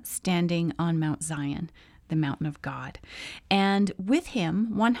Lamb standing on Mount Zion, the mountain of God, and with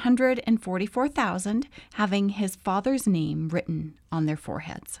him 144,000, having his Father's name written on their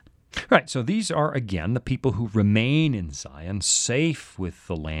foreheads. Right, so these are, again, the people who remain in Zion, safe with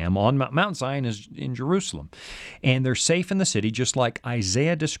the Lamb on Mount Zion is in Jerusalem. And they're safe in the city, just like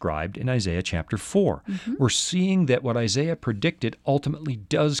Isaiah described in Isaiah chapter 4. Mm-hmm. We're seeing that what Isaiah predicted ultimately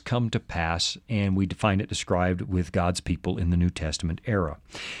does come to pass, and we find it described with God's people in the New Testament era.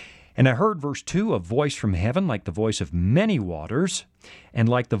 And I heard, verse 2, a voice from heaven like the voice of many waters, and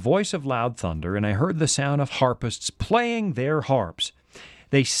like the voice of loud thunder, and I heard the sound of harpists playing their harps.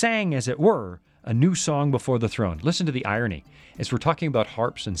 They sang, as it were, a new song before the throne. Listen to the irony. As we're talking about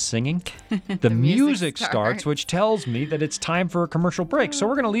harps and singing, the music starts, which tells me that it's time for a commercial break. So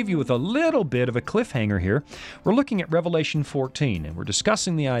we're going to leave you with a little bit of a cliffhanger here. We're looking at Revelation 14, and we're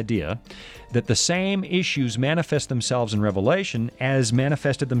discussing the idea that the same issues manifest themselves in Revelation as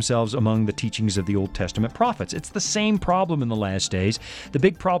manifested themselves among the teachings of the Old Testament prophets. It's the same problem in the last days. The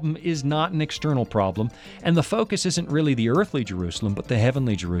big problem is not an external problem, and the focus isn't really the earthly Jerusalem, but the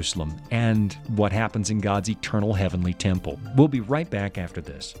heavenly Jerusalem and what happens in God's eternal heavenly temple. We'll be right back after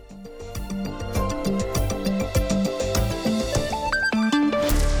this.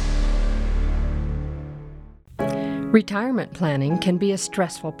 Retirement planning can be a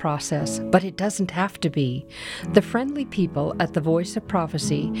stressful process, but it doesn't have to be. The friendly people at the Voice of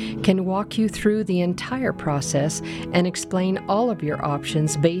Prophecy can walk you through the entire process and explain all of your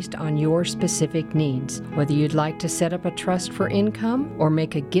options based on your specific needs. Whether you'd like to set up a trust for income or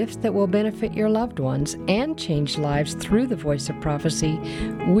make a gift that will benefit your loved ones and change lives through the Voice of Prophecy,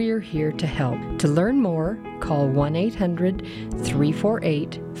 we're here to help. To learn more, call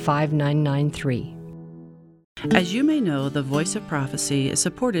 1-800-348-5993. As you may know, the Voice of Prophecy is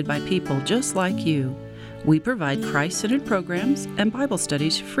supported by people just like you. We provide Christ-centered programs and Bible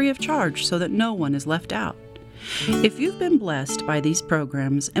studies free of charge so that no one is left out. If you've been blessed by these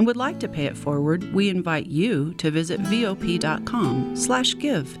programs and would like to pay it forward, we invite you to visit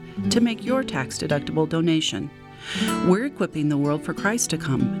vop.com/give to make your tax-deductible donation. We're equipping the world for Christ to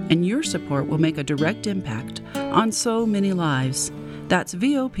come, and your support will make a direct impact on so many lives. That's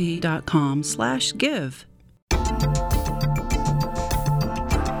vop.com/give.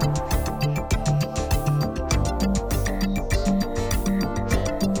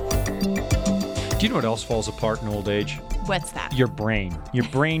 Do you know what else falls apart in old age? What's that? Your brain. Your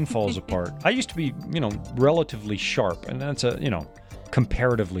brain falls apart. I used to be, relatively sharp, and that's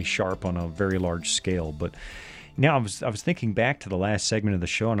comparatively sharp on a very large scale. But now I was thinking back to the last segment of the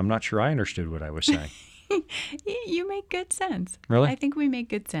show, and I'm not sure I understood what I was saying. You make good sense. Really? I think we make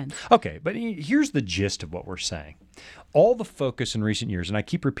good sense. Okay, but here's the gist of what we're saying. All the focus in recent years, and I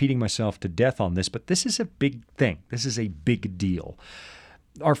keep repeating myself to death on this, but this is a big thing. This is a big deal.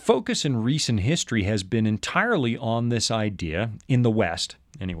 Our focus in recent history has been entirely on this idea, in the West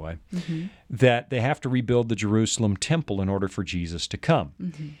anyway, that they have to rebuild the Jerusalem temple in order for Jesus to come.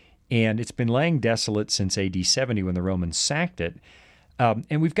 And it's been laying desolate since AD 70 when the Romans sacked it.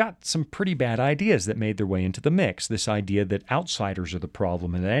 And we've got some pretty bad ideas that made their way into the mix. This idea that outsiders are the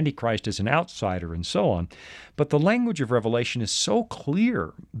problem and that Antichrist is an outsider and so on. But the language of Revelation is so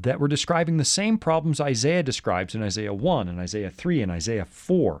clear that we're describing the same problems Isaiah describes in Isaiah 1 and Isaiah 3 and Isaiah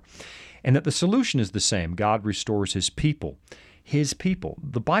 4. And that the solution is the same. God restores his people. His people.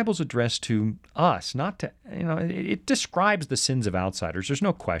 The Bible's addressed to us, not to, it describes the sins of outsiders. There's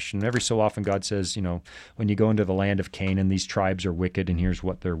no question. Every so often God says, when you go into the land of Canaan, these tribes are wicked and here's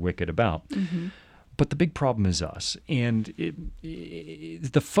what they're wicked about. But the big problem is us. And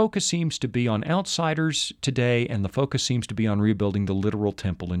the focus seems to be on outsiders today, and the focus seems to be on rebuilding the literal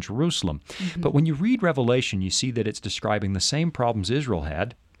temple in Jerusalem. But when you read Revelation, you see that it's describing the same problems Israel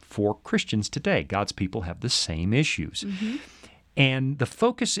had for Christians today. God's people have the same issues. And the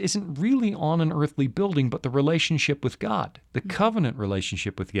focus isn't really on an earthly building, but the relationship with God, the covenant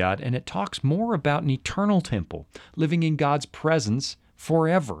relationship with God. And it talks more about an eternal temple, living in God's presence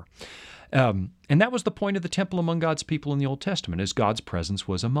forever. And that was the point of the temple among God's people in the Old Testament, as God's presence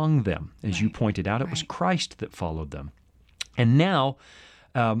was among them. As you pointed out, it was Christ that followed them. And now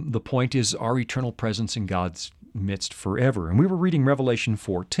the point is our eternal presence in God's midst forever. And we were reading Revelation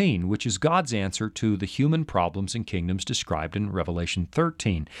 14, which is God's answer to the human problems and kingdoms described in Revelation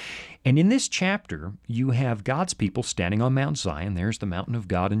 13. And in this chapter, you have God's people standing on Mount Zion. There's the mountain of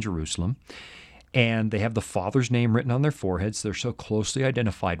God in Jerusalem. And they have the Father's name written on their foreheads. They're so closely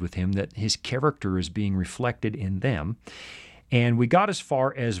identified with him that his character is being reflected in them. And we got as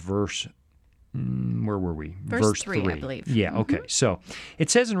far as verse where were we? Verse 3, I believe. Yeah, okay. So it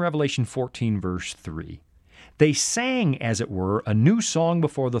says in Revelation 14, verse 3, they sang, as it were, a new song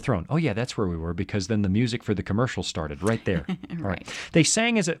before the throne. Oh, yeah, that's where we were, because then the music for the commercial started right there. All right. They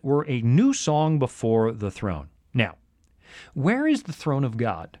sang, as it were, a new song before the throne. Now, where is the throne of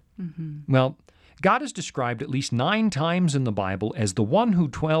God? Well, God is described at least 9 times in the Bible as the one who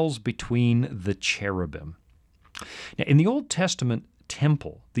dwells between the cherubim. Now, in the Old Testament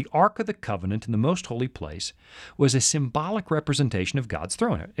temple, the Ark of the Covenant in the most holy place was a symbolic representation of God's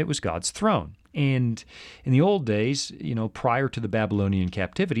throne. It was God's throne. And in the old days, prior to the Babylonian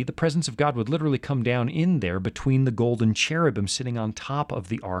captivity, the presence of God would literally come down in there between the golden cherubim sitting on top of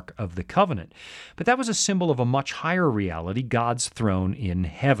the Ark of the Covenant. But that was a symbol of a much higher reality, God's throne in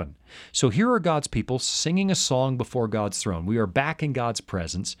heaven. So here are God's people singing a song before God's throne. We are back in God's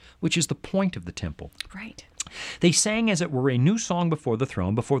presence, which is the point of the temple. Right. They sang, as it were, a new song before the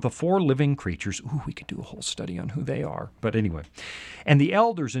throne, before the 4 living creatures. Ooh, we could do a whole study on who they are. But anyway. And the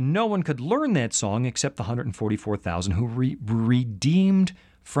elders, and no one could learn that song except the 144,000 who were redeemed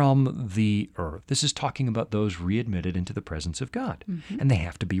from the earth. This is talking about those readmitted into the presence of God. And they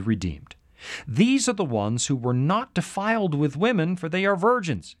have to be redeemed. These are the ones who were not defiled with women, for they are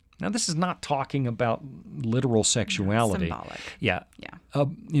virgins. Now, this is not talking about literal sexuality. Symbolic. Yeah.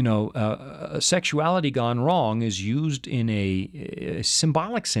 Sexuality gone wrong is used in a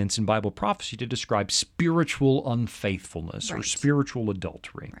symbolic sense in Bible prophecy to describe spiritual unfaithfulness or spiritual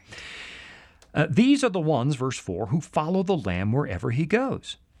adultery. These are the ones, verse 4, who follow the Lamb wherever he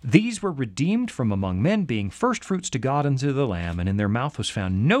goes. These were redeemed from among men, being firstfruits to God and to the Lamb, and in their mouth was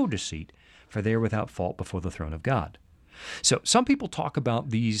found no deceit, for they are without fault before the throne of God. So some people talk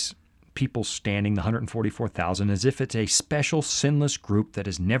about these people standing, the 144,000, as if it's a special sinless group that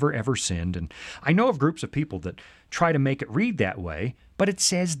has never, ever sinned. And I know of groups of people that try to make it read that way, but it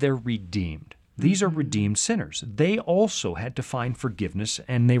says they're redeemed. These are redeemed sinners. They also had to find forgiveness,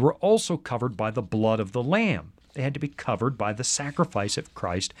 and they were also covered by the blood of the Lamb. They had to be covered by the sacrifice of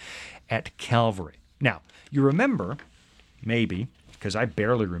Christ at Calvary. Now, you remember, maybe, because I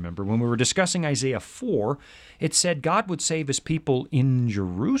barely remember, when we were discussing Isaiah 4, it said God would save his people in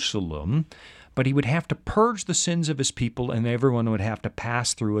Jerusalem, but he would have to purge the sins of his people, and everyone would have to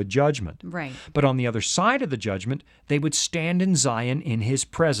pass through a judgment. Right. But on the other side of the judgment, they would stand in Zion in his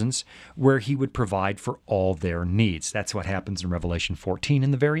presence, where he would provide for all their needs. That's what happens in Revelation 14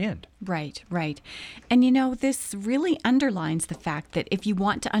 in the very end. Right. And this really underlines the fact that if you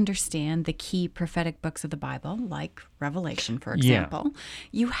want to understand the key prophetic books of the Bible, like Revelation, for example,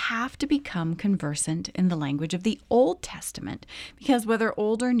 you have to become conversant in the language of the Old Testament, because whether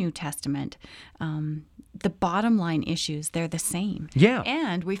Old or New Testament, the bottom line issues, they're the same. Yeah.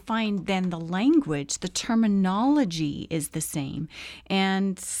 And we find then the language, the terminology is the same.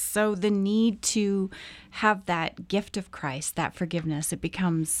 And so the need to have that gift of Christ, that forgiveness,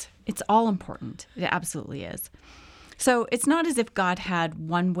 it's all important. It absolutely is. So it's not as if God had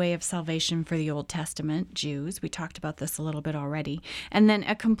one way of salvation for the Old Testament Jews. We talked about this a little bit already. And then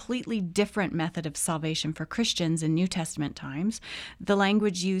a completely different method of salvation for Christians in New Testament times. The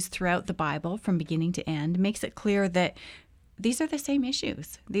language used throughout the Bible from beginning to end makes it clear that these are the same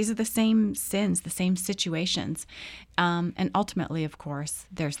issues. These are the same sins, the same situations. And ultimately, of course,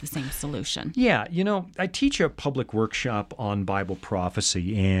 there's the same solution. Yeah, I teach a public workshop on Bible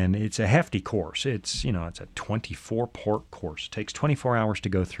prophecy, and it's a hefty course. It's a 24-part course. It takes 24 hours to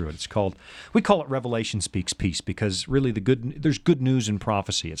go through it. We call it Revelation Speaks Peace, because really there's good news in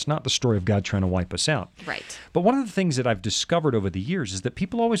prophecy. It's not the story of God trying to wipe us out. Right. But one of the things that I've discovered over the years is that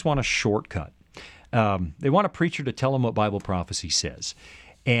people always want a shortcut. They want a preacher to tell them what Bible prophecy says.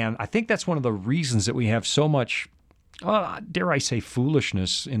 And I think that's one of the reasons that we have so much, dare I say,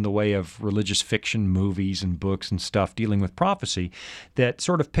 foolishness in the way of religious fiction movies and books and stuff dealing with prophecy that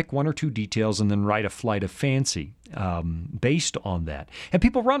sort of pick one or two details and then write a flight of fancy based on that. And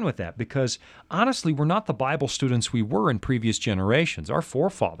people run with that because, honestly, we're not the Bible students we were in previous generations. Our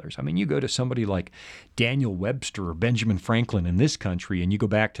forefathers, you go to somebody like Daniel Webster or Benjamin Franklin in this country, and you go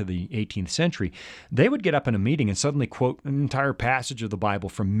back to the 18th century, they would get up in a meeting and suddenly quote an entire passage of the Bible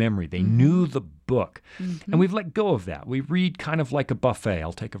from memory. They knew the book. And we've let go of that. We read kind of like a buffet.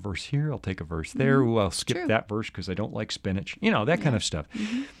 I'll take a verse here, I'll take a verse there. Ooh, I'll skip that verse because I don't like spinach. That kind of stuff.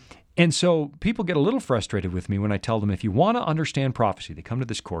 And so people get a little frustrated with me when I tell them, if you want to understand prophecy, they come to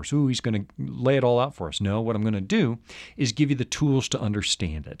this course, he's going to lay it all out for us. No, what I'm going to do is give you the tools to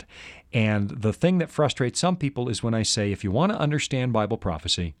understand it. And the thing that frustrates some people is when I say, if you want to understand Bible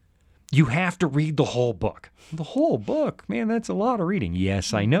prophecy, you have to read the whole book. The whole book? Man, that's a lot of reading.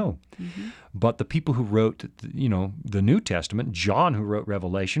 Yes, I know. But the people who wrote, the New Testament, John, who wrote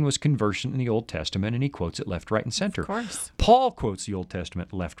Revelation, was conversant in the Old Testament, and he quotes it left, right, and center. Of course. Paul quotes the Old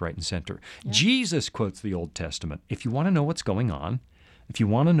Testament left, right, and center. Yeah. Jesus quotes the Old Testament. If you want to know what's going on, if you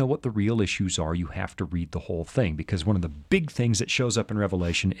want to know what the real issues are, you have to read the whole thing, because one of the big things that shows up in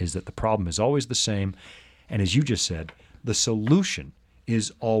Revelation is that the problem is always the same, and as you just said, the solution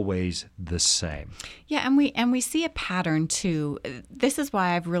is always the same. Yeah, and we see a pattern too. This is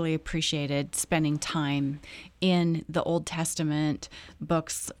why I've really appreciated spending time in the Old Testament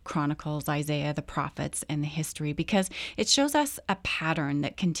books, Chronicles, Isaiah, the prophets, and the history, because it shows us a pattern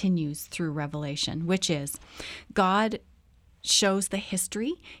that continues through Revelation, which is God shows the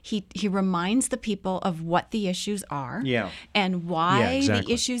history. He reminds the people of what the issues are, and why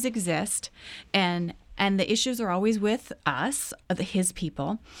the issues exist, and the issues are always with us, his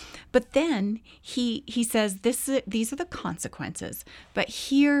people. But then he says, these are the consequences. But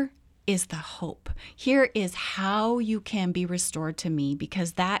here is the hope. Here is how you can be restored to me,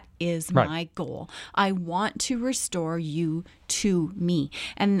 because that is my goal. I want to restore you to me.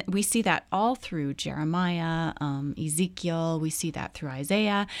 And we see that all through Jeremiah, Ezekiel. We see that through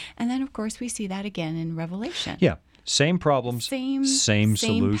Isaiah. And then, of course, we see that again in Revelation. Yeah. Same problems, same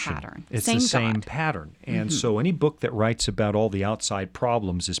solution. Pattern. It's the same pattern. And so any book that writes about all the outside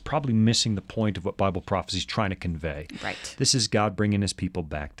problems is probably missing the point of what Bible prophecy is trying to convey. Right. This is God bringing his people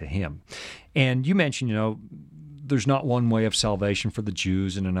back to him. And you mentioned, there's not one way of salvation for the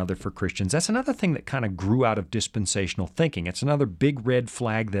Jews and another for Christians. That's another thing that kind of grew out of dispensational thinking. It's another big red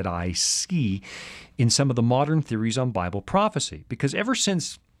flag that I see in some of the modern theories on Bible prophecy. Because ever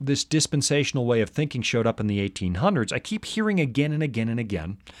since this dispensational way of thinking showed up in the 1800s, I keep hearing again and again and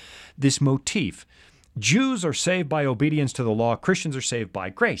again this motif. Jews are saved by obedience to the law. Christians are saved by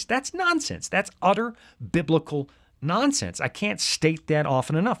grace. That's nonsense. That's utter biblical nonsense. I can't state that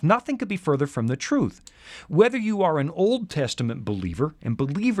often enough. Nothing could be further from the truth. Whether you are an Old Testament believer, and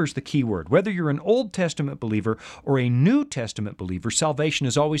believer's the key word, whether you're an Old Testament believer or a New Testament believer, salvation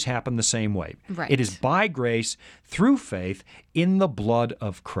has always happened the same way. Right. It is by grace, through faith, in the blood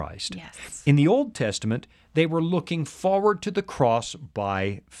of Christ. Yes. In the Old Testament, they were looking forward to the cross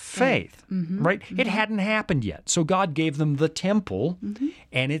by faith, right? It hadn't happened yet. So God gave them the temple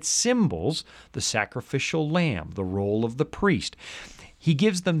and its symbols, the sacrificial lamb, the role of the priest. He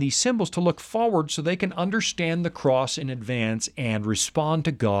gives them these symbols to look forward so they can understand the cross in advance and respond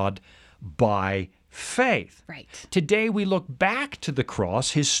to God by faith. Right. Today we look back to the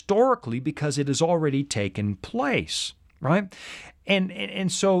cross historically because it has already taken place, right?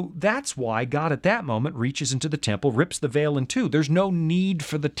 And so that's why God at that moment reaches into the temple, rips the veil in two. There's no need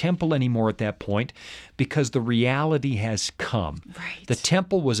for the temple anymore at that point because the reality has come. Right. The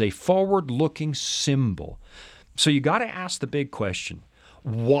temple was a forward-looking symbol. So you got to ask the big question,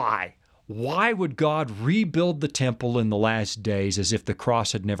 why? Why would God rebuild the temple in the last days as if the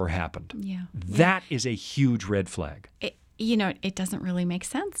cross had never happened? Yeah. That is a huge red flag. It doesn't really make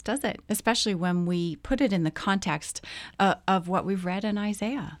sense, does it? Especially when we put it in the context of what we've read in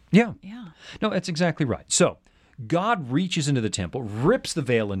Isaiah. Yeah. Yeah. No, that's exactly right. So God reaches into the temple, rips the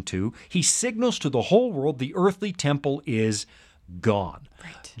veil in two. He signals to the whole world the earthly temple is gone.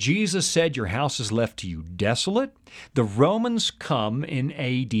 Right. Jesus said, your house is left to you desolate. The Romans come in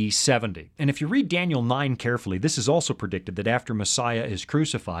AD 70. And if you read Daniel 9 carefully, this is also predicted that after Messiah is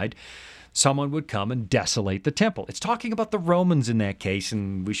crucified, someone would come and desolate the temple. It's talking about the Romans in that case,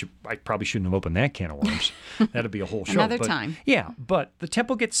 and I probably shouldn't have opened that can of worms. That'd be a whole show. Another time. Yeah, but the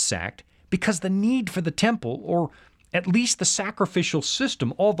temple gets sacked because the need for the temple, or at least the sacrificial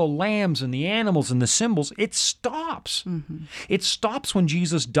system, all the lambs and the animals and the symbols, it stops. Mm-hmm. It stops when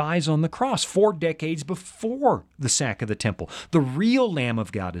Jesus dies on the cross 4 decades before the sack of the temple. The real Lamb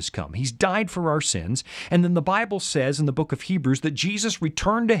of God has come. He's died for our sins. And then the Bible says in the book of Hebrews that Jesus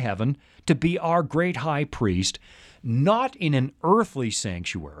returned to heaven to be our great high priest, not in an earthly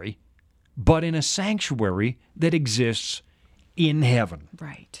sanctuary, but in a sanctuary that exists in heaven.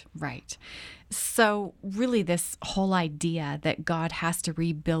 Right, right. So really this whole idea that God has to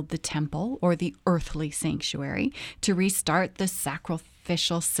rebuild the temple or the earthly sanctuary to restart the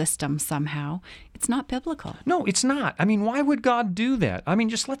sacrificial system somehow, it's not biblical. No, it's not. I mean, why would God do that? I mean,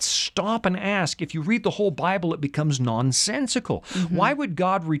 just let's stop and ask. If you read the whole Bible, it becomes nonsensical. Mm-hmm. Why would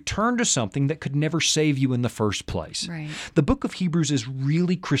God return to something that could never save you in the first place? Right. The book of Hebrews is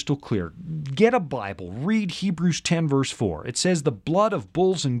really crystal clear. Get a Bible. Read Hebrews 10, verse 4. It says the blood of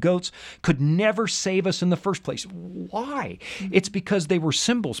bulls and goats could never save us in the first place. Why? Mm-hmm. It's because they were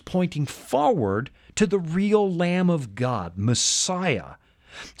symbols pointing forward to the real Lamb of God, Messiah.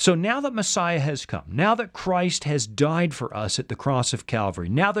 So now that Messiah has come, now that Christ has died for us at the cross of Calvary,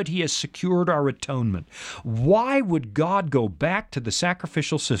 now that he has secured our atonement, why would God go back to the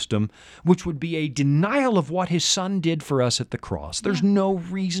sacrificial system, which would be a denial of what his son did for us at the cross? There's no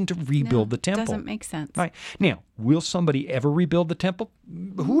reason to rebuild the temple. It doesn't make sense. Right. Now, will somebody ever rebuild the temple?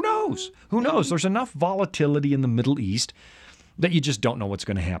 Who knows? Who knows? There's enough volatility in the Middle East that you just don't know what's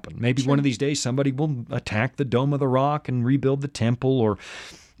going to happen. Maybe one of these days somebody will attack the Dome of the Rock and rebuild the temple, or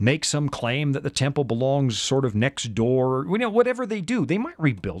make some claim that the temple belongs sort of next door. Whatever they do, they might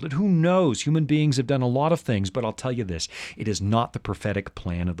rebuild it. Who knows? Human beings have done a lot of things, but I'll tell you this, it is not the prophetic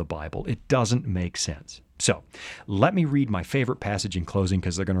plan of the Bible. It doesn't make sense. So let me read my favorite passage in closing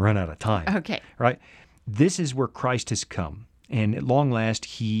because they're going to run out of time. Okay. Right? This is where Christ has come. And at long last,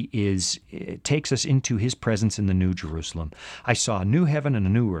 he takes us into his presence in the New Jerusalem. I saw a new heaven and a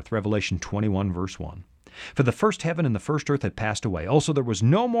new earth, Revelation 21, verse 1. For the first heaven and the first earth had passed away. Also there was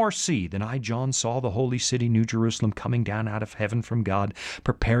no more sea. Then I, John, saw the holy city, New Jerusalem, coming down out of heaven from God,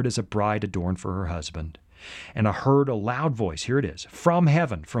 prepared as a bride adorned for her husband. And I heard a loud voice, here it is, from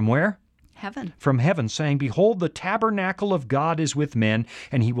heaven. From where? Heaven. From heaven, saying, Behold, the tabernacle of God is with men,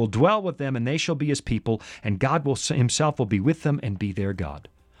 and he will dwell with them, and they shall be his people, and God himself will be with them and be their God.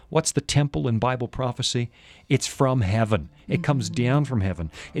 What's the temple in Bible prophecy? It's from heaven. It comes down from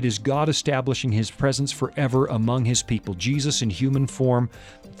heaven. It is God establishing his presence forever among his people. Jesus in human form,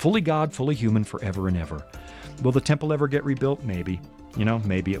 fully God, fully human, forever and ever. Will the temple ever get rebuilt? Maybe.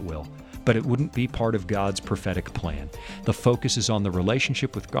 Maybe it will. But it wouldn't be part of God's prophetic plan. The focus is on the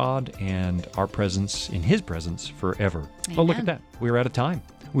relationship with God and our presence in his presence forever. Amen. Oh, look at that. We're out of time.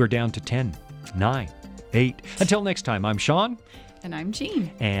 We're down to 10, 9, 8. Until next time, I'm Shawn. And I'm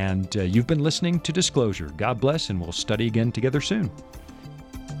Jean. And you've been listening to Disclosure. God bless, and we'll study again together soon.